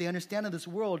else that they understand of this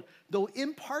world, though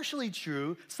impartially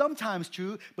true, sometimes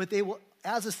true, but they will,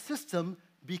 as a system,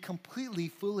 be completely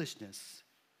foolishness.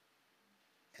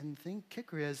 And the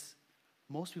kicker is,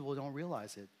 most people don't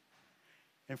realize it.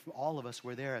 And for all of us,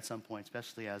 we're there at some point,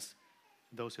 especially as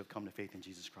those who have come to faith in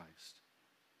Jesus Christ.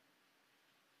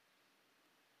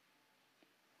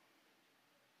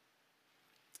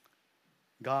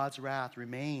 God's wrath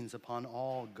remains upon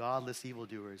all godless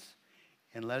evildoers.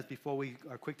 And let us, before we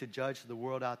are quick to judge the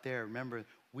world out there, remember,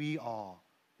 we all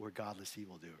were godless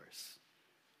evildoers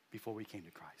before we came to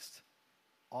Christ.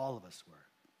 All of us were.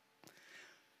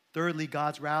 Thirdly,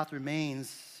 God's wrath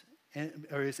remains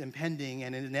or is impending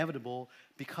and inevitable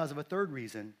because of a third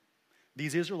reason.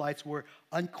 These Israelites were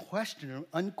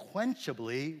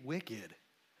unquenchably wicked.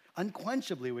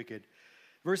 Unquenchably wicked.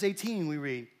 Verse 18, we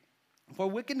read, "For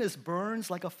wickedness burns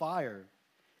like a fire.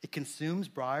 It consumes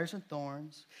briars and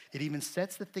thorns. It even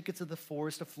sets the thickets of the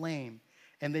forest aflame,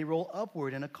 and they roll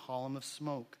upward in a column of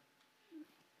smoke."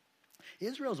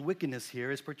 Israel's wickedness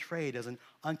here is portrayed as an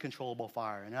uncontrollable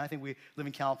fire. And I think we live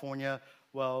in California.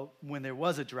 Well, when there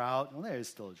was a drought, well, there is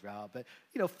still a drought, but,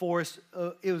 forest,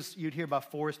 you'd hear about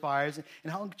forest fires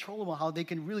and how uncontrollable, how they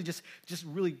can really just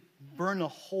really burn the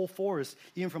whole forest,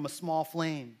 even from a small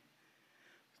flame.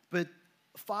 But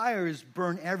fires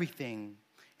burn everything.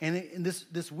 And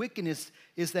this wickedness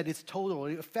is that it's total.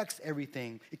 It affects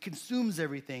everything. It consumes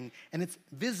everything. And it's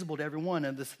visible to everyone.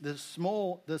 And the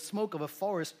smoke of a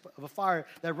forest, of a fire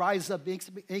that rises up makes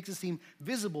it seem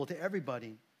visible to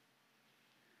everybody.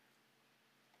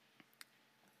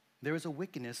 There is a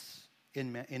wickedness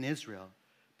in Israel,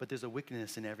 but there's a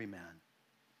wickedness in every man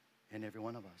and every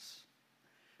one of us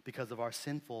because of our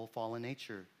sinful, fallen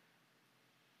nature.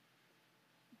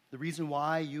 The reason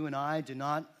why you and I do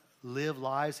not live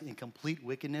lives in complete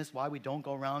wickedness, why we don't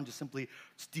go around just simply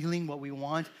stealing what we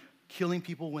want, killing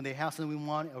people when they have something we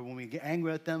want, or when we get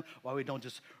angry at them, why we don't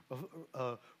just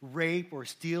rape or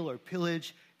steal or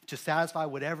pillage to satisfy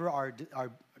whatever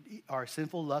our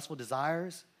sinful, lustful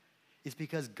desires, is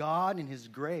because God in His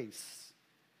grace,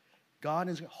 God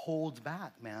holds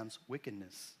back man's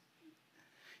wickedness.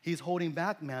 He's holding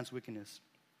back man's wickedness.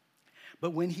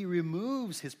 But when He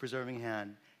removes His preserving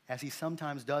hand, as He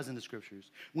sometimes does in the Scriptures,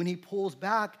 when He pulls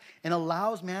back and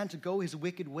allows man to go his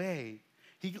wicked way,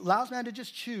 He allows man to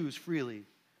just choose freely.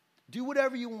 Do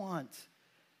whatever you want.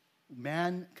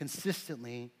 Man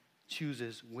consistently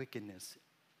chooses wickedness,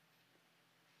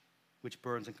 which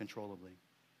burns uncontrollably.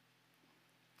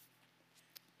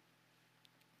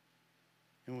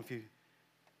 And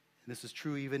this is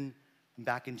true even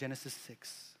back in Genesis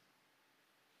 6,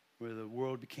 where the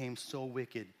world became so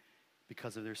wicked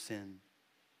because of their sin.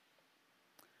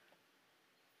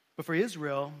 But for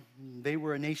Israel, they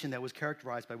were a nation that was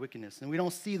characterized by wickedness. And we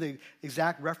don't see the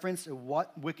exact reference of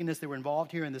what wickedness they were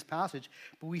involved here in this passage,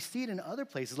 but we see it in other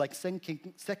places, like 2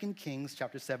 Kings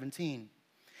chapter 17.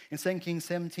 In 2 Kings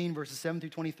 17, verses 7 through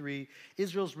 23,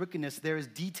 Israel's wickedness there is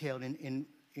detailed in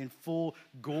full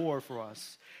gore for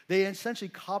us. They essentially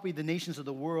copied the nations of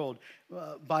the world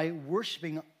by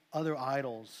worshiping other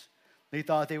idols. They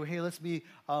thought they were, hey, let's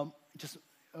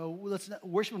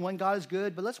worship one God is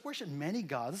good, but let's worship many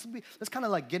gods. Let's kind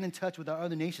of like get in touch with our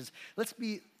other nations. Let's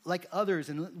be like others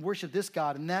and worship this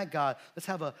God and that God. Let's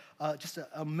have a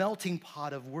melting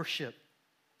pot of worship.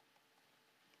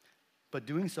 But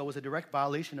doing so was a direct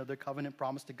violation of their covenant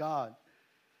promise to God.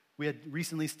 We had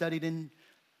recently studied in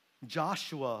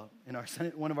Joshua in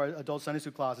one of our adult Sunday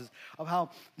school classes of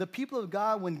how the people of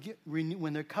God,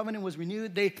 when their covenant was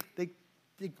renewed, they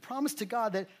promised to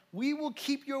God that we will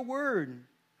keep your word.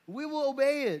 We will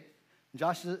obey it.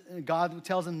 God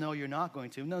tells them, no, you're not going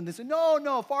to. No, they say,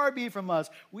 no, far be it from us.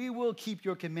 We will keep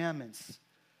your commandments.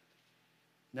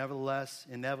 Nevertheless,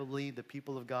 inevitably, the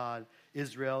people of God,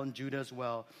 Israel and Judah as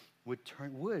well,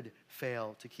 would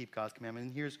fail to keep God's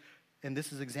commandment. And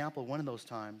this is an example of one of those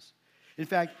times. In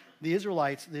fact, the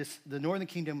Israelites, the northern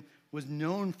kingdom, was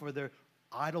known for their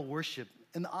idol worship.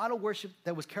 And the idol worship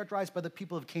that was characterized by the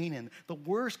people of Canaan, the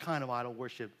worst kind of idol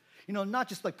worship. Not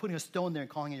just like putting a stone there and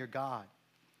calling it your God.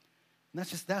 And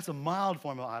that's a mild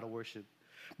form of idol worship.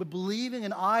 but believing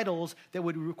in idols that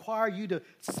would require you to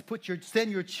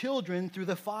send your children through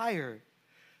the fire.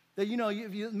 That,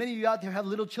 many of you out there have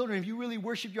little children. If you really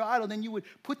worship your idol, then you would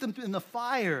put them in the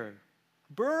fire.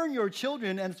 Burn your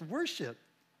children as worship.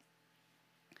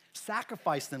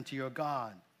 Sacrifice them to your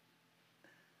God.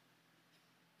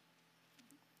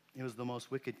 It was the most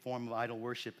wicked form of idol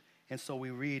worship. And so we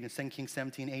read in 2 Kings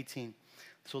 17:18,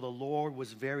 so the Lord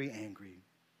was very angry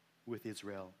with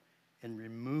Israel and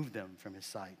removed them from his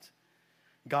sight.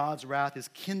 God's wrath is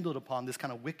kindled upon this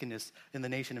kind of wickedness in the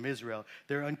nation of Israel.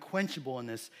 They're unquenchable in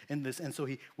this, and so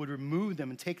he would remove them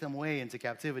and take them away into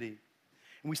captivity.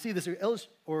 And we see this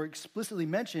or explicitly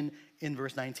mentioned in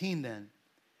verse 19 then.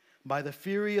 By the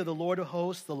fury of the Lord of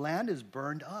hosts, the land is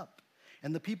burned up,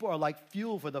 and the people are like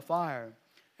fuel for the fire,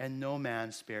 and no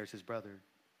man spares his brother.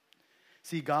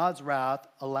 See, God's wrath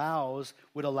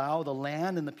would allow the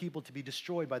land and the people to be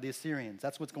destroyed by the Assyrians.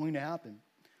 That's what's going to happen.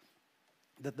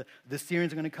 That the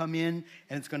Assyrians are going to come in,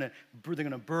 and they're going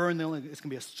to burn. It's going to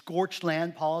be a scorched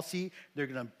land policy. They're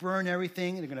going to burn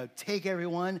everything. They're going to take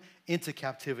everyone into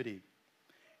captivity.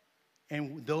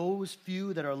 And those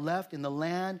few that are left in the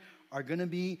land are going to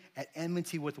be at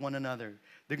enmity with one another.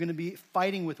 They're going to be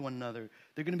fighting with one another.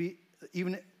 They're going to be,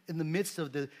 even in the midst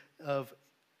of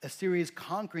Assyria's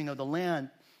conquering of the land,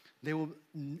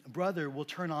 brother will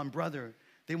turn on brother.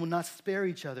 They will not spare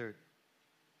each other.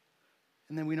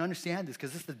 And then we understand this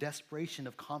because this is the desperation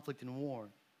of conflict and war.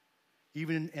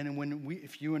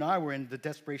 If you and I were in the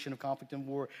desperation of conflict and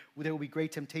war, there will be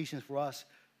great temptations for us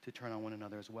to turn on one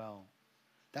another as well.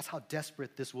 That's how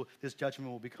desperate this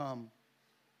judgment will become.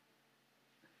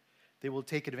 They will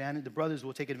take advantage. The brothers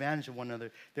will take advantage of one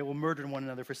another. They will murder one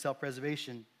another for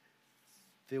self-preservation.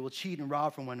 They will cheat and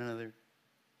rob from one another.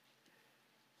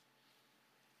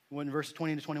 When verse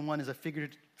 20 to 21 is a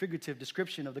figurative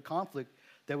description of the conflict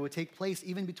that would take place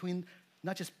even between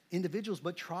not just individuals,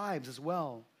 but tribes as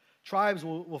well. Tribes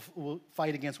will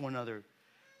fight against one another.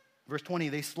 Verse 20,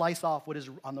 they slice off what is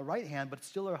on the right hand, but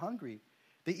still are hungry.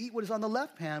 They eat what is on the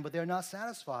left hand, but they are not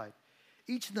satisfied.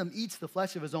 Each of them eats the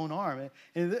flesh of his own arm.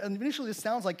 And initially, this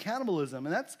sounds like cannibalism,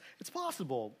 and it's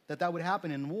possible that would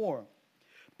happen in war.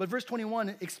 But verse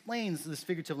 21 explains this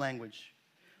figurative language.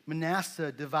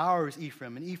 Manasseh devours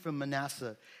Ephraim, and Ephraim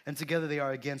Manasseh, and together they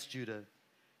are against Judah.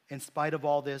 In spite of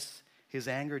all this, his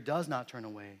anger does not turn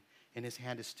away, and his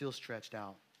hand is still stretched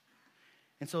out.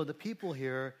 And so the people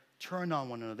here turn on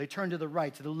one another. They turn to the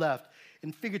right, to the left.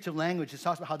 In figurative language, it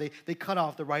talks about how they cut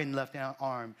off the right and left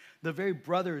arm. The very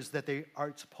brothers that they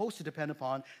are supposed to depend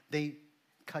upon, they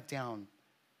cut down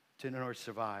in order to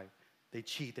survive. They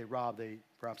cheat, they rob, they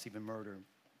perhaps even murder.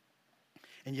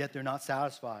 And yet they're not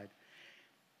satisfied.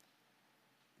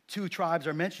 Two tribes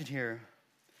are mentioned here.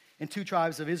 And two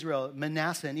tribes of Israel,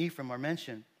 Manasseh and Ephraim, are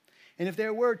mentioned. And if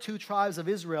there were two tribes of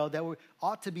Israel that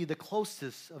ought to be the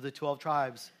closest of the 12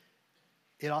 tribes,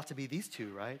 it ought to be these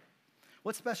two, right?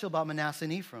 What's special about Manasseh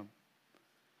and Ephraim?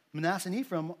 Manasseh and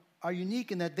Ephraim are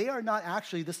unique in that they are not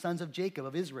actually the sons of Jacob,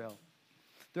 of Israel.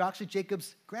 They're actually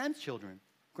Jacob's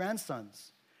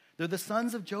grandsons. They're the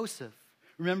sons of Joseph.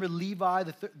 Remember, Levi,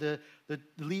 the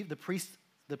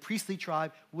priestly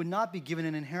tribe, would not be given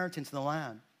an inheritance in the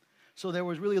land. So there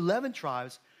was really 11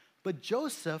 tribes, but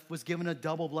Joseph was given a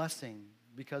double blessing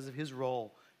because of his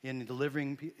role in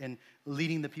delivering and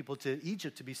leading the people to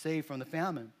Egypt to be saved from the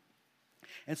famine.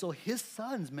 And so his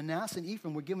sons, Manasseh and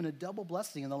Ephraim, were given a double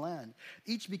blessing in the land.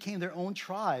 Each became their own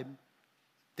tribe.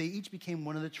 They each became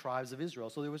one of the tribes of Israel.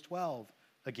 So there was 12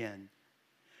 again.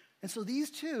 And so these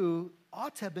two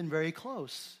ought to have been very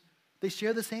close. They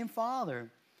share the same father.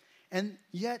 And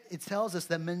yet it tells us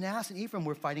that Manasseh and Ephraim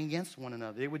were fighting against one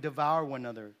another. They would devour one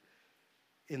another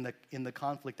in the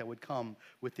conflict that would come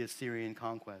with the Assyrian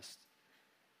conquest.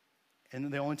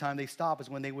 And the only time they stop is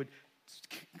when they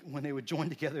would join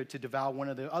together to devour one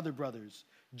of the other brothers,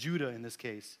 Judah in this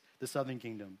case, the southern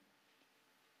kingdom.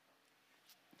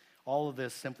 All of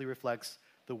this simply reflects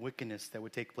the wickedness that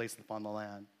would take place upon the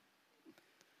land.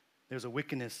 There's a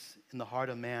wickedness in the heart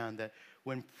of man that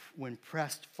when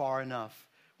pressed far enough,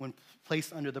 when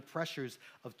placed under the pressures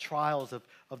of trials,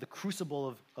 of the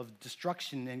crucible of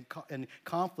destruction and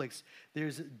conflicts,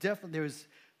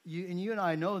 you and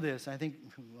I know this, I think,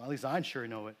 at least I sure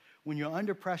know it. When you're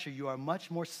under pressure, you are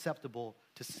much more susceptible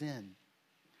to sin.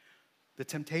 The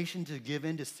temptation to give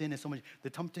in to sin is so much. The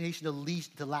temptation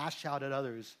to lash out at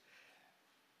others,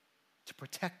 to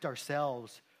protect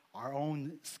ourselves, our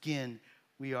own skin.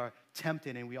 We are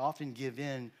tempted, and we often give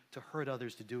in to hurt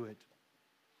others to do it.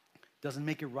 Doesn't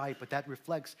make it right, but that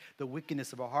reflects the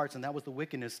wickedness of our hearts, and that was the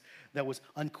wickedness that was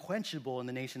unquenchable in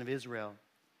the nation of Israel.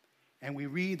 And we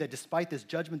read that despite this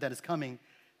judgment that is coming,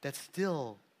 that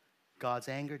still God's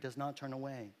anger does not turn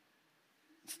away.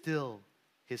 Still,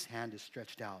 his hand is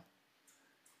stretched out.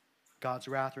 God's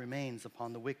wrath remains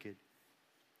upon the wicked.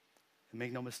 And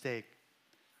make no mistake,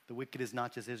 the wicked is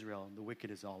not just Israel. The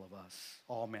wicked is all of us,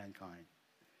 all mankind.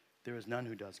 There is none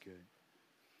who does good.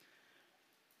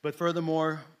 But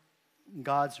furthermore,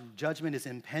 God's judgment is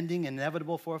impending and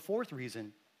inevitable for a fourth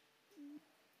reason.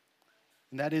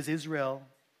 And that is Israel,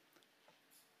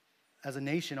 as a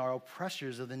nation, are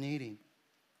oppressors of the needy.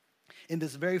 In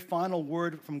this very final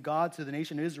word from God to the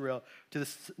nation of Israel, to the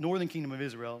northern kingdom of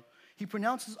Israel, he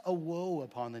pronounces a woe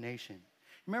upon the nation.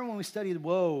 Remember when we studied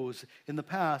woes in the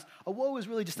past, a woe is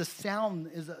really just a sound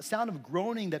of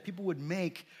groaning that people would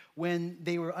make when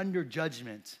they were under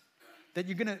judgment. That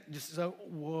you're going to just say,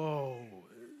 whoa.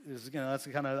 That's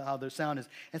kind of how their sound is.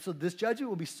 And so this judgment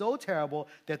will be so terrible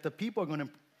that the people are going to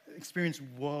experience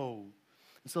woe.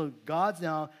 And so God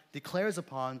now declares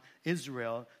upon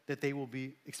Israel that they will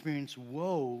experience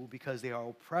woe because they are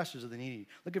oppressors of the needy.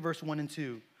 Look at verse 1 and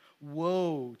 2.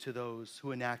 Woe to those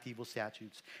who enact evil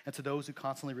statutes and to those who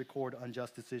constantly record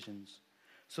unjust decisions,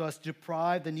 so as to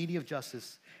deprive the needy of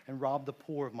justice and rob the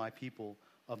poor of my people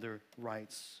of their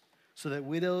rights, so that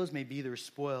widows may be their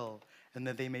spoil and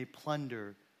that they may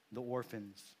plunder the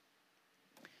orphans.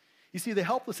 You see, the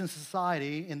helpless in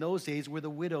society in those days were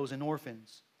the widows and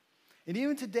orphans. And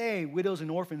even today, widows and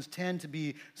orphans tend to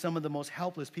be some of the most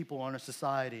helpless people in our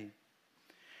society.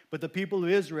 But the people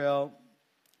of Israel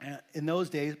in those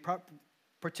days,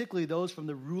 particularly those from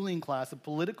the ruling class, the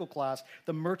political class,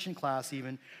 the merchant class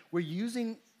even, were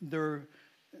using their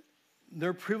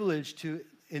privilege to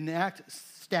enact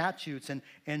statutes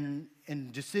and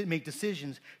make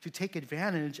decisions to take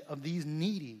advantage of these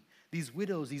needy, these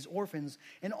widows, these orphans,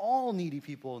 and all needy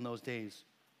people in those days.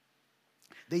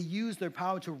 They used their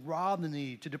power to rob the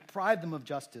needy, to deprive them of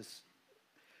justice,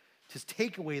 to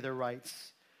take away their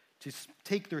rights, to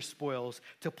take their spoils,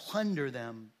 to plunder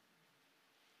them.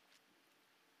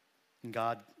 And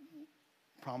God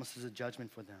promises a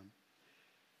judgment for them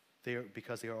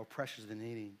because they are oppressors of the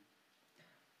needy.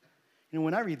 You know,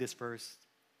 when I read this verse,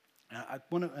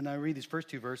 and I read these first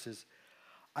two verses,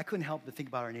 I couldn't help but think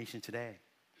about our nation today.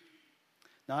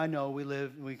 Now, I know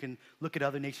we can look at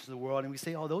other nations of the world and we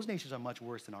say, oh, those nations are much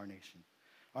worse than our nation.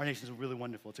 Our nation is really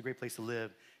wonderful. It's a great place to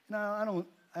live. And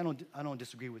I don't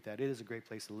disagree with that. It is a great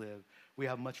place to live. We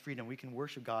have much freedom. We can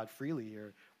worship God freely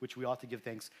here, which we ought to give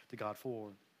thanks to God for.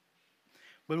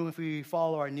 But if we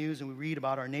follow our news and we read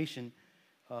about our nation,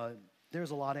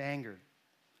 there's a lot of anger.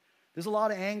 There's a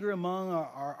lot of anger among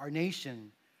our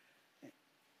nation,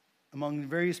 among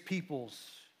various peoples.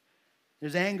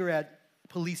 There's anger at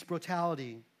police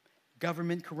brutality,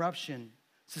 government corruption,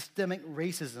 systemic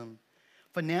racism,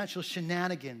 financial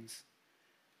shenanigans,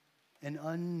 and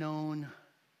unknown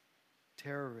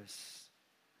terrorists.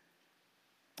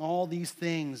 All these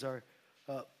things are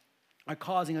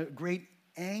causing a great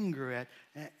anger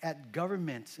at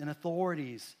governments and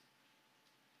authorities.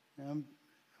 I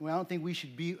don't think we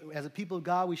should be, as a people of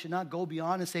God, we should not go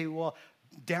beyond and say, well,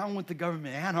 down with the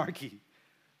government, anarchy.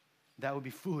 That would be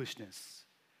foolishness.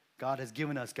 God has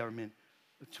given us government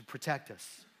to protect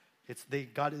us.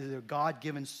 God is a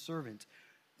God-given servant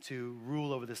to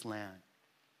rule over this land.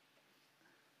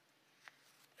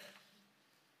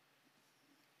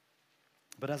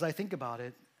 But as I think about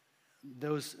it,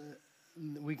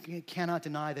 we cannot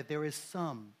deny that there is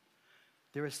some,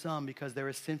 because there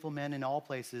are sinful men in all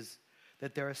places,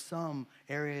 that there are some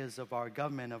areas of our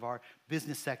government, of our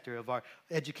business sector, of our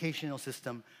educational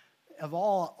system, of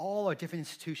all our different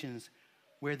institutions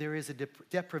where there is a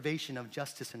deprivation of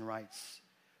justice and rights.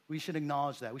 We should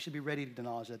acknowledge that. We should be ready to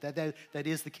acknowledge that. That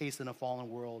is the case in a fallen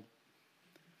world.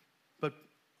 But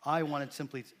I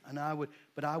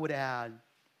would add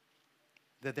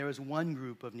that there is one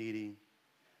group of needy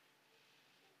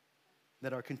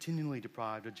that are continually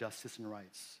deprived of justice and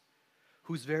rights,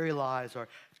 whose very lives are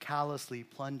callously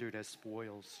plundered as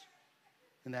spoils,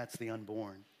 and that's the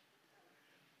unborn.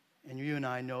 And you and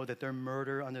I know that their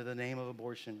murder under the name of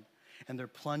abortion and their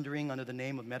plundering under the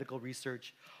name of medical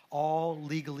research, all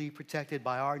legally protected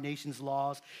by our nation's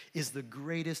laws, is the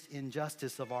greatest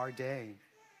injustice of our day.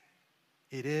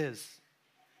 It is,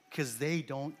 because they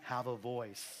don't have a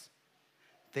voice.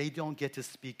 They don't get to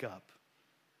speak up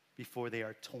before they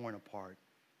are torn apart,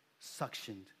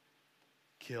 suctioned,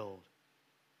 killed.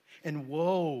 And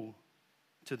woe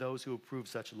to those who approve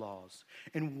such laws.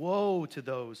 And woe to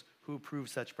those who approve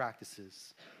such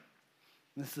practices.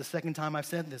 And this is the second time I've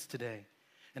said this today,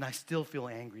 and I still feel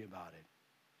angry about it.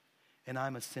 And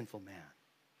I'm a sinful man.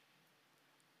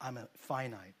 I'm a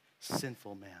finite,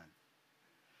 sinful man.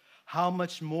 how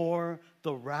much more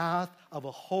the wrath of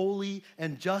a holy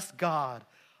and just God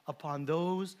upon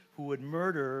those who would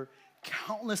murder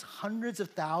countless hundreds of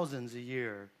thousands a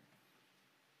year,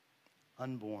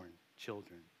 unborn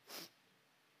children.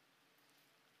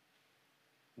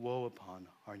 Woe upon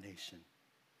our nation.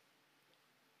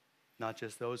 Not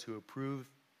just those who approve,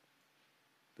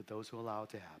 but those who allow it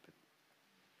to happen.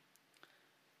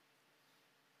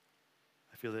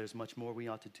 I feel there's much more we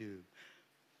ought to do.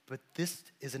 But this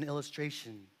is an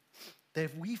illustration that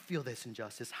if we feel this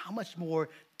injustice, how much more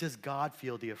does God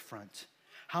feel the affront?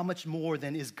 How much more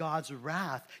then is God's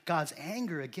wrath, God's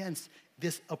anger against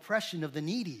this oppression of the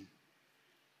needy?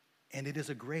 And it is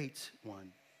a great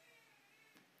one.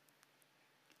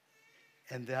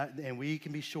 And we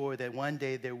can be sure that one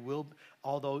day there will,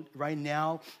 although right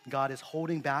now God is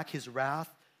holding back his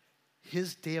wrath,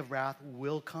 his day of wrath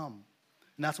will come.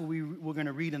 And that's what we're going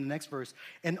to read in the next verse.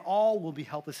 And all will be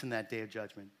helpless in that day of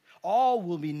judgment. All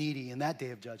will be needy in that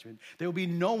day of judgment. There will be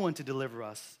no one to deliver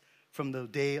us from the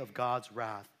day of God's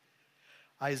wrath.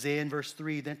 Isaiah in verse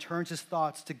 3 then turns his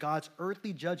thoughts to God's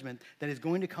earthly judgment that is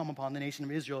going to come upon the nation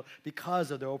of Israel because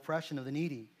of the oppression of the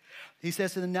needy. He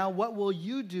says to them, now what will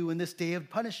you do in this day of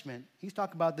punishment? He's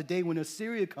talking about the day when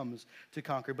Assyria comes to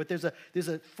conquer. But there's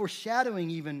a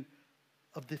foreshadowing even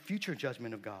of the future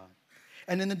judgment of God.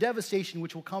 And in the devastation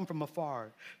which will come from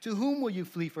afar. To whom will you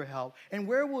flee for help? And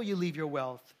where will you leave your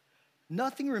wealth?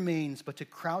 Nothing remains but to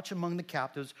crouch among the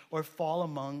captives or fall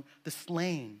among the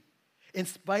slain. In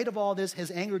spite of all this, his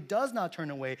anger does not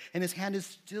turn away, and his hand is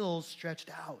still stretched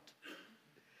out.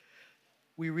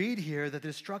 We read here that the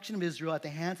destruction of Israel at the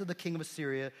hands of the king of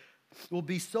Assyria will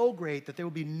be so great that there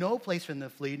will be no place for them to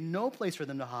flee, no place for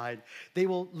them to hide. They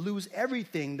will lose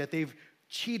everything that they've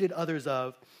cheated others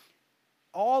of.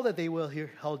 All that they will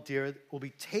held dear will be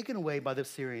taken away by the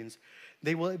Assyrians.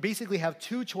 They will basically have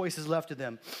two choices left to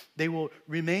them. They will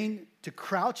remain to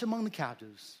crouch among the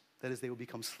captives. That is, they will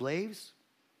become slaves,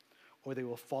 or they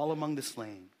will fall among the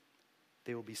slain.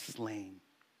 They will be slain.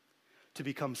 To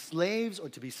become slaves or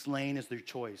to be slain is their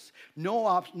choice. No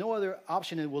other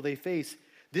option will they face.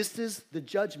 This is the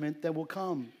judgment that will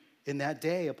come in that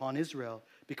day upon Israel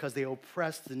because they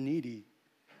oppress the needy.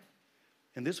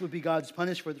 And this would be God's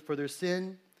punishment for their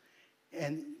sin.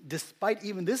 And despite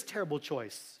even this terrible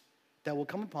choice that will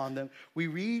come upon them, we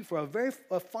read for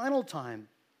a final time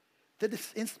that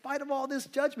in spite of all this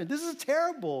judgment, this is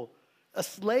terrible, a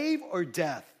slave or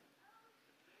death.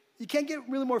 You can't get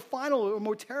really more final or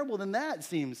more terrible than that, it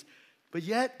seems. But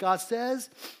yet, God says,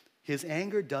 his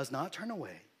anger does not turn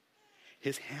away.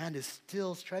 His hand is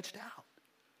still stretched out.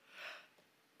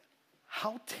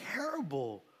 How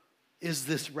terrible is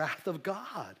this wrath of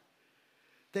God?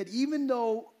 That even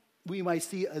though we might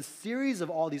see a series of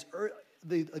all these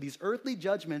earthly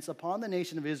judgments upon the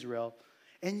nation of Israel,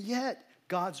 and yet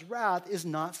God's wrath is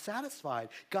not satisfied.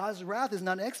 God's wrath is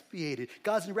not expiated.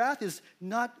 God's wrath is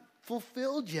not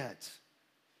fulfilled yet.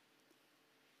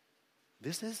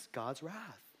 This is God's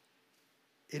wrath.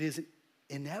 It is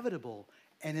inevitable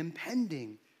and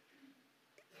impending,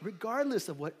 regardless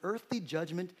of what earthly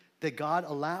judgment that God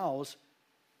allows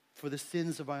for the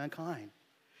sins of mankind.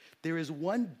 There is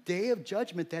one day of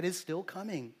judgment that is still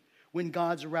coming when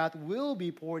God's wrath will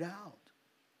be poured out.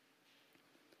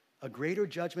 A greater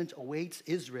judgment awaits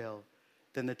Israel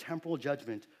than the temporal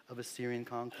judgment of Assyrian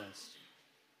conquest.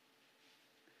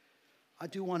 I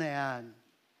do want to add,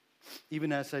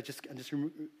 even as I just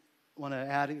want to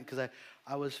add it because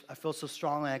I felt so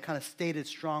strongly, I kind of stated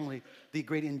strongly the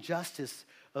great injustice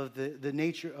of the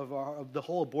nature of the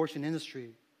whole abortion industry.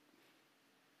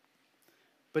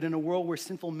 But in a world where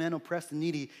sinful men oppress the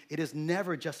needy, it is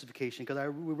never justification.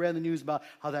 Because we read in the news about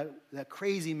how that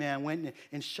crazy man went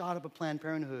and shot up a Planned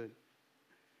Parenthood.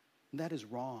 And that is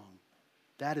wrong.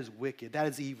 That is wicked. That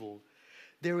is evil.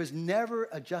 There is never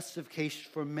a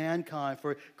justification for mankind,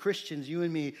 for Christians, you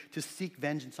and me, to seek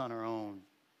vengeance on our own.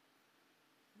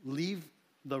 Leave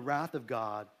the wrath of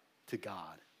God to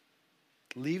God.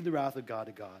 Leave the wrath of God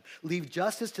to God. Leave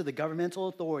justice to the governmental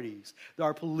authorities,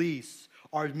 our police,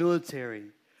 our military.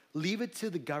 Leave it to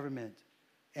the government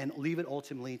and leave it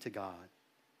ultimately to God.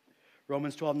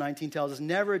 Romans 12:19 tells us,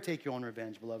 never take your own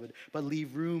revenge, beloved, but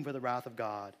leave room for the wrath of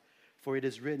God. For it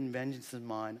is written, vengeance is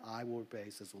mine, I will repay,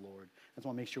 says the Lord. I just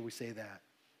want to make sure we say that.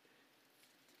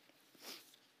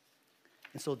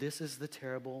 And so this is the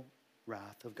terrible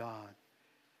wrath of God.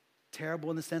 Terrible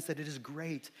in the sense that it is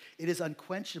great. It is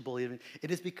unquenchable. And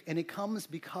it comes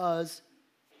because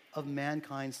of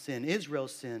mankind's sin,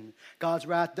 Israel's sin. God's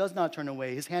wrath does not turn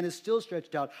away. His hand is still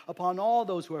stretched out upon all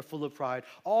those who are full of pride,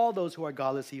 all those who are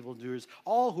godless evildoers,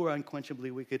 all who are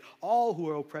unquenchably wicked, all who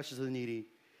are oppressors of the needy.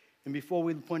 And before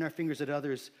we point our fingers at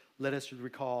others, let us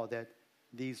recall that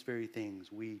these very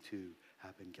things we too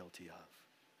have been guilty of.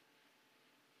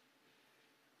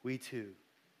 We too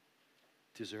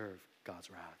deserve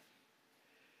God's wrath.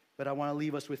 But I want to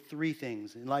leave us with three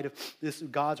things. In light of this,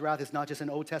 God's wrath is not just an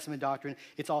Old Testament doctrine,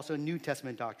 it's also a New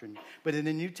Testament doctrine. But in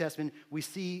the New Testament, we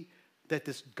see that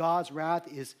this God's wrath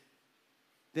is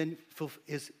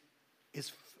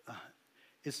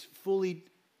fully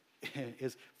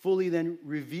then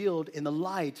revealed in the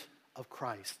light of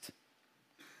Christ.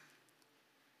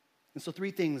 And so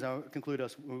three things we're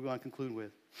going to conclude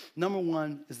with. Number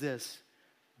one is this.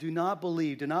 Do not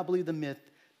believe the myth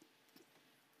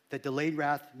that delayed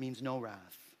wrath means no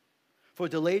wrath. For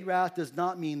delayed wrath does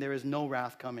not mean there is no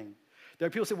wrath coming. There are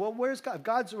people who say, well, where's God? If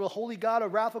God's a holy God, a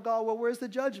wrathful God, well, where's the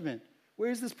judgment?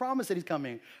 Where's this promise that he's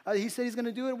coming? He said he's going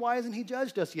to do it. Why hasn't he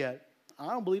judged us yet? I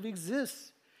don't believe it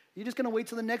exists. You're just going to wait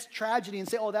till the next tragedy and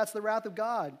say, oh, that's the wrath of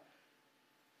God.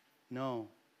 No,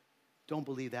 don't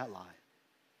believe that lie.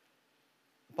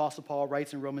 Apostle Paul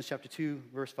writes in Romans chapter 2,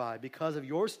 verse 5, because of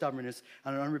your stubbornness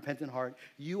and an unrepentant heart,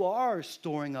 you are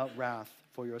storing up wrath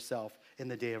for yourself in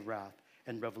the day of wrath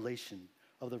and revelation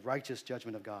of the righteous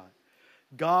judgment of God.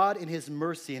 God, in his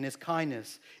mercy and his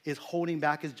kindness, is holding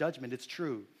back his judgment. It's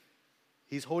true.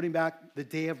 He's holding back the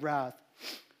day of wrath.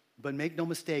 But make no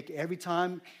mistake, every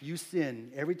time you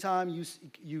sin, every time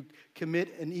you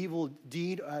commit an evil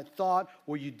deed or thought,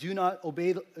 or you do not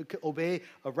obey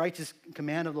a righteous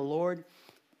command of the Lord,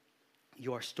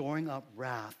 you are storing up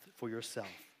wrath for yourself.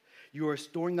 You are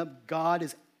storing up, God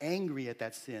is angry at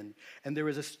that sin. And there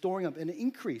is a storing up, an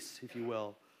increase, if you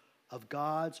will, of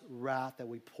God's wrath that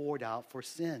we poured out for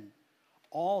sin.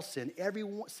 All sin, every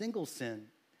single sin.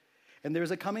 And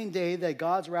there's a coming day that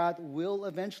God's wrath will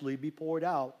eventually be poured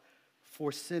out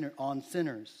on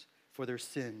sinners for their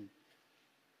sin.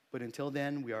 But until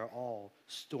then, we are all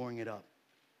storing it up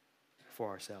for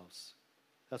ourselves.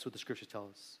 That's what the scriptures tell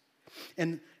us.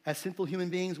 And as sinful human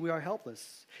beings, we are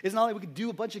helpless. It's not like we could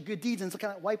do a bunch of good deeds and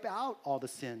kind of wipe out all the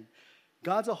sin.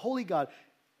 God's a holy God.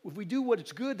 If we do what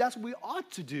is good, that's what we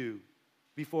ought to do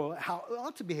how we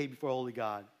ought to behave before a holy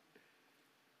God.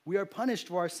 We are punished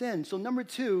for our sin. So number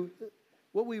two,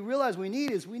 what we realize we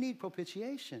need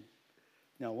propitiation.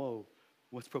 Now, whoa,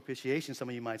 what's propitiation, some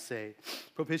of you might say?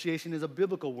 Propitiation is a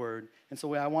biblical word, and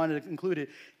so I wanted to include it.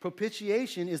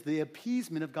 Propitiation is the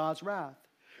appeasement of God's wrath.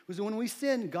 Because when we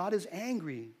sin, God is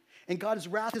angry, and God's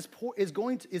wrath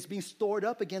is being stored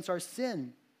up against our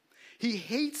sin. He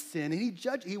hates sin, and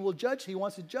he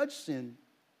wants to judge sin.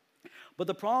 But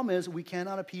the problem is we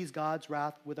cannot appease God's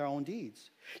wrath with our own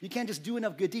deeds. You can't just do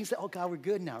enough good deeds and say, oh, God, we're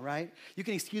good now, right? You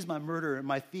can excuse my murder,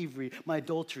 my thievery, my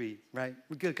adultery, right?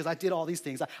 We're good because I did all these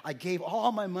things. I gave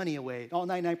all my money away, all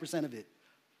 99% of it.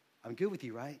 I'm good with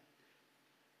you, right?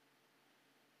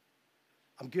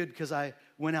 I'm good because I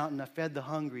went out and I fed the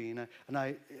hungry and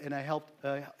I helped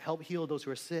heal those who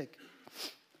are sick.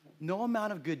 No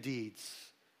amount of good deeds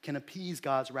can appease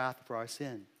God's wrath for our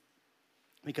sin,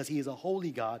 because he is a holy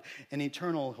God, an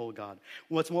eternal holy God.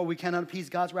 What's more, we cannot appease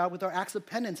God's wrath with our acts of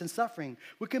penance and suffering.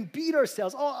 We can beat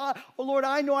ourselves. Oh Lord,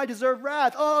 I know I deserve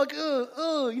wrath.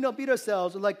 Beat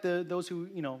ourselves. Like those who,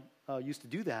 used to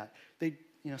do that.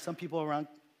 Some people around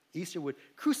Easter would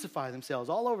crucify themselves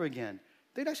all over again.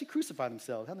 They'd actually crucify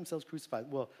themselves, have themselves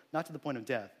crucified. Well, not to the point of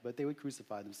death, but they would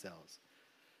crucify themselves,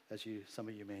 as some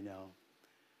of you may know,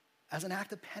 as an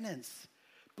act of penance.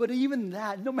 But even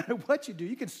that, no matter what you do,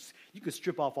 you could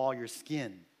strip off all your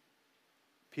skin,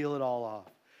 peel it all off.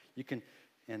 You could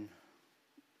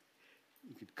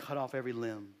cut off every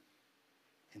limb,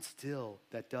 and still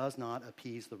that does not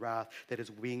appease the wrath that is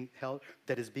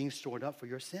being stored up for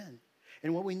your sin.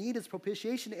 And what we need is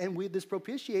propitiation, and this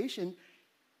propitiation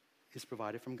is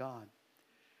provided from God.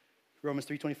 Romans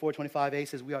 3:24-25a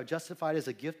says, we are justified as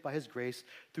a gift by his grace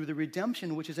through the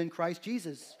redemption which is in Christ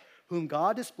Jesus, whom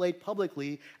God displayed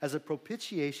publicly as a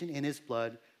propitiation in his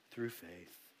blood through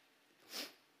faith.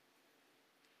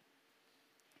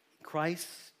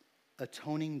 Christ's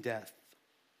atoning death,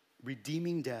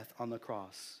 redeeming death on the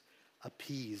cross,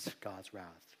 appeased God's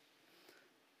wrath.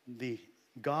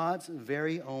 God's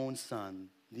very own Son,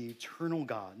 the eternal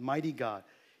God, mighty God,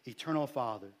 eternal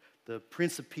Father, the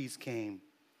Prince of Peace came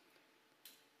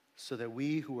so that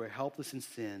we who are helpless in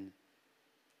sin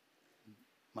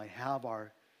might have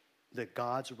that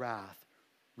God's wrath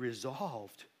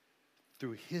resolved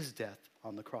through his death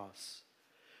on the cross.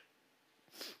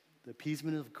 The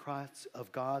appeasement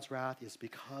of God's wrath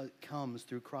comes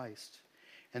through Christ.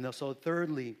 And so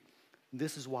thirdly,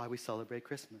 this is why we celebrate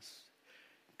Christmas.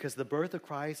 Because the birth of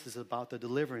Christ is about the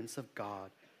deliverance of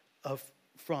God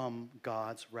from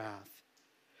God's wrath.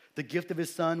 The gift of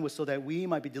his Son was so that we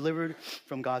might be delivered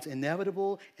from God's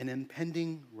inevitable and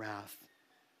impending wrath.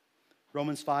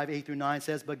 Romans 5:8-9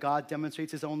 says, but God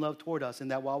demonstrates his own love toward us in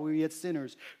that while we were yet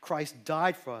sinners, Christ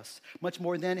died for us. Much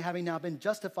more then, having now been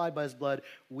justified by his blood,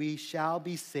 we shall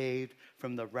be saved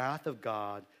from the wrath of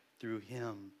God through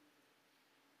him.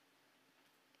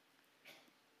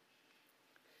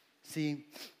 See,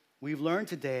 we've learned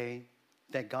today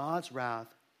that God's wrath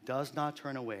does not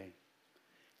turn away,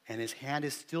 and his hand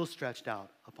is still stretched out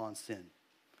upon sin,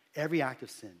 every act of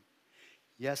sin.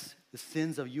 Yes, the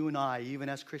sins of you and I, even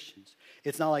as Christians.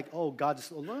 It's not like, oh, God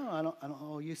just,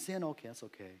 oh, you sin? Okay, that's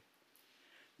okay.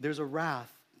 There's a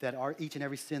wrath that each and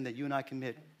every sin that you and I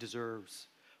commit deserves,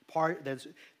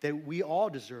 that we all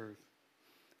deserve.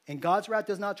 And God's wrath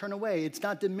does not turn away. It's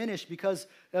not diminished because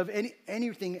of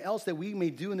anything else that we may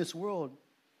do in this world.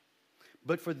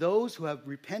 But for those who have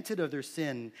repented of their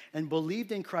sin and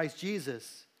believed in Christ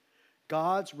Jesus,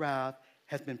 God's wrath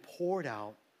has been poured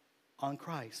out on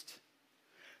Christ.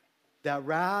 That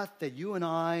wrath that you and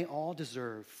I all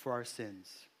deserve for our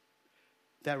sins.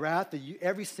 That wrath that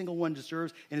every single one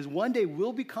deserves and is one day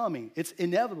will be coming. It's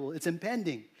inevitable. It's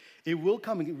impending. It will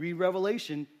come. Read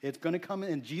Revelation. It's going to come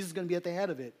and Jesus is going to be at the head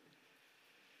of it.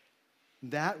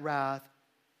 That wrath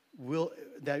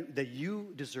that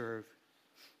you deserve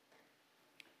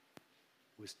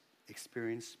was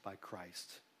experienced by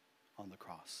Christ on the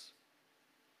cross.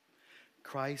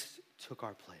 Christ took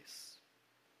our place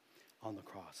on the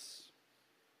cross.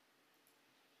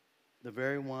 The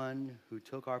very one who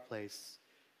took our place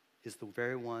is the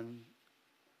very one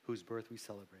whose birth we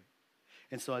celebrate.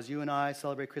 And so as you and I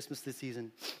celebrate Christmas this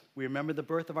season, we remember the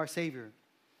birth of our Savior.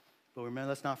 But remember,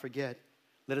 let's not forget.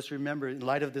 Let us remember, in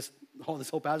light of this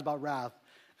whole passage about wrath,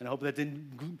 and I hope that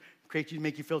didn't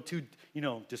make you feel too,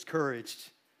 discouraged,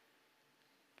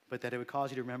 but that it would cause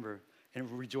you to remember and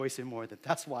rejoice in more that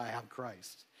that's why I have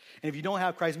Christ. And if you don't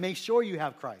have Christ, make sure you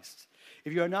have Christ.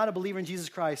 If you are not a believer in Jesus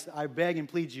Christ, I beg and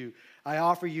plead you,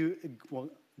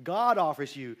 God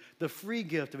offers you the free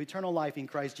gift of eternal life in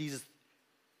Christ Jesus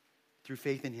through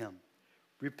faith in him.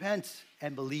 Repent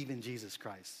and believe in Jesus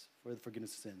Christ for the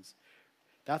forgiveness of sins.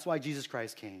 That's why Jesus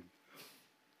Christ came,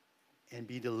 and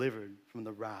be delivered from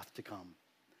the wrath to come.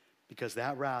 Because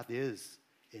that wrath is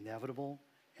inevitable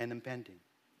and impending.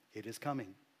 It is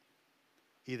coming.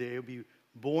 Either it will be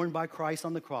borne by Christ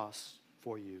on the cross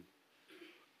for you,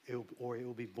 or it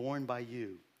will be borne by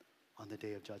you on the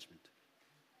day of judgment.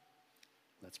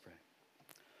 Let's pray.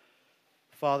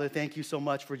 Father, thank you so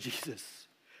much for Jesus.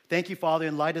 Thank you, Father,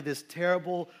 in light of this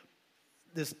terrible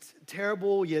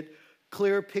yet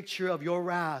clear picture of your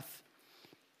wrath,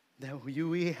 that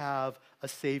we have a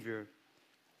Savior,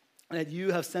 that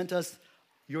you have sent us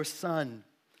your Son,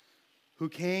 who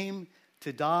came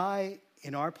to die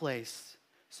in our place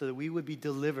so that we would be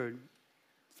delivered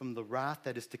from the wrath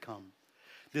that is to come.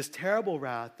 This terrible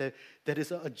wrath that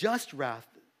is a just wrath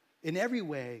in every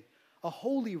way, a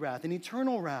holy wrath, an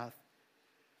eternal wrath,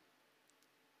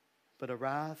 but a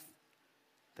wrath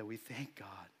that we thank God.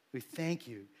 We thank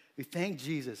you. We thank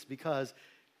Jesus because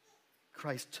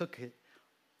Christ took it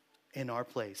in our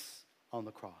place on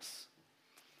the cross.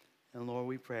 And Lord,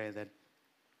 we pray that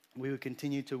we would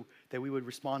that we would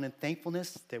respond in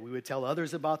thankfulness, that we would tell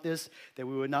others about this, that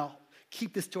we would not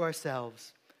keep this to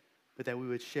ourselves, but that we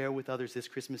would share with others this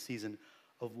Christmas season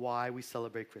of why we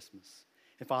celebrate Christmas.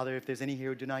 And Father, if there's any here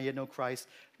who do not yet know Christ,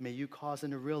 may you cause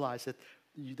them to realize that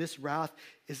this wrath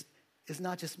is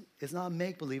not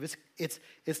make-believe.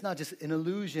 It's not just an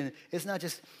illusion. It's not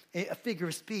just a figure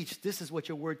of speech. This is what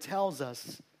your word tells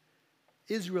us.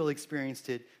 Israel experienced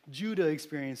it. Judah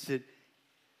experienced it.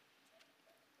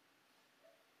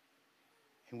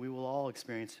 And we will all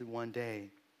experience it one day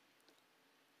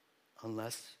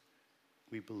unless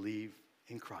we believe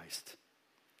in Christ.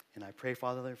 And I pray,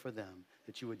 Father, for them,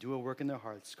 that you would do a work in their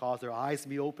hearts, cause their eyes to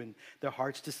be open, their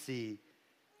hearts to see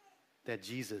that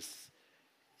Jesus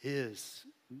is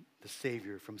the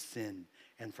Savior from sin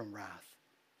and from wrath.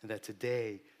 And that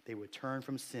today they would turn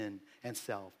from sin and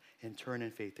self and turn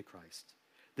in faith to Christ.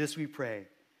 This we pray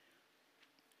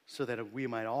so that we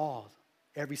might all,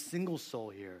 every single soul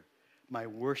here, might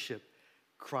worship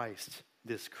Christ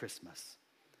this Christmas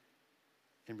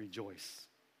and rejoice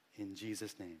in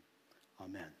Jesus' name.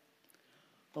 Amen.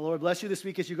 The Lord bless you this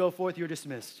week as you go forth. You're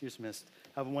dismissed. You're dismissed.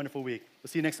 Have a wonderful week. We'll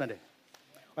see you next Sunday.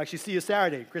 Or actually, see you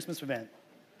Saturday, Christmas event.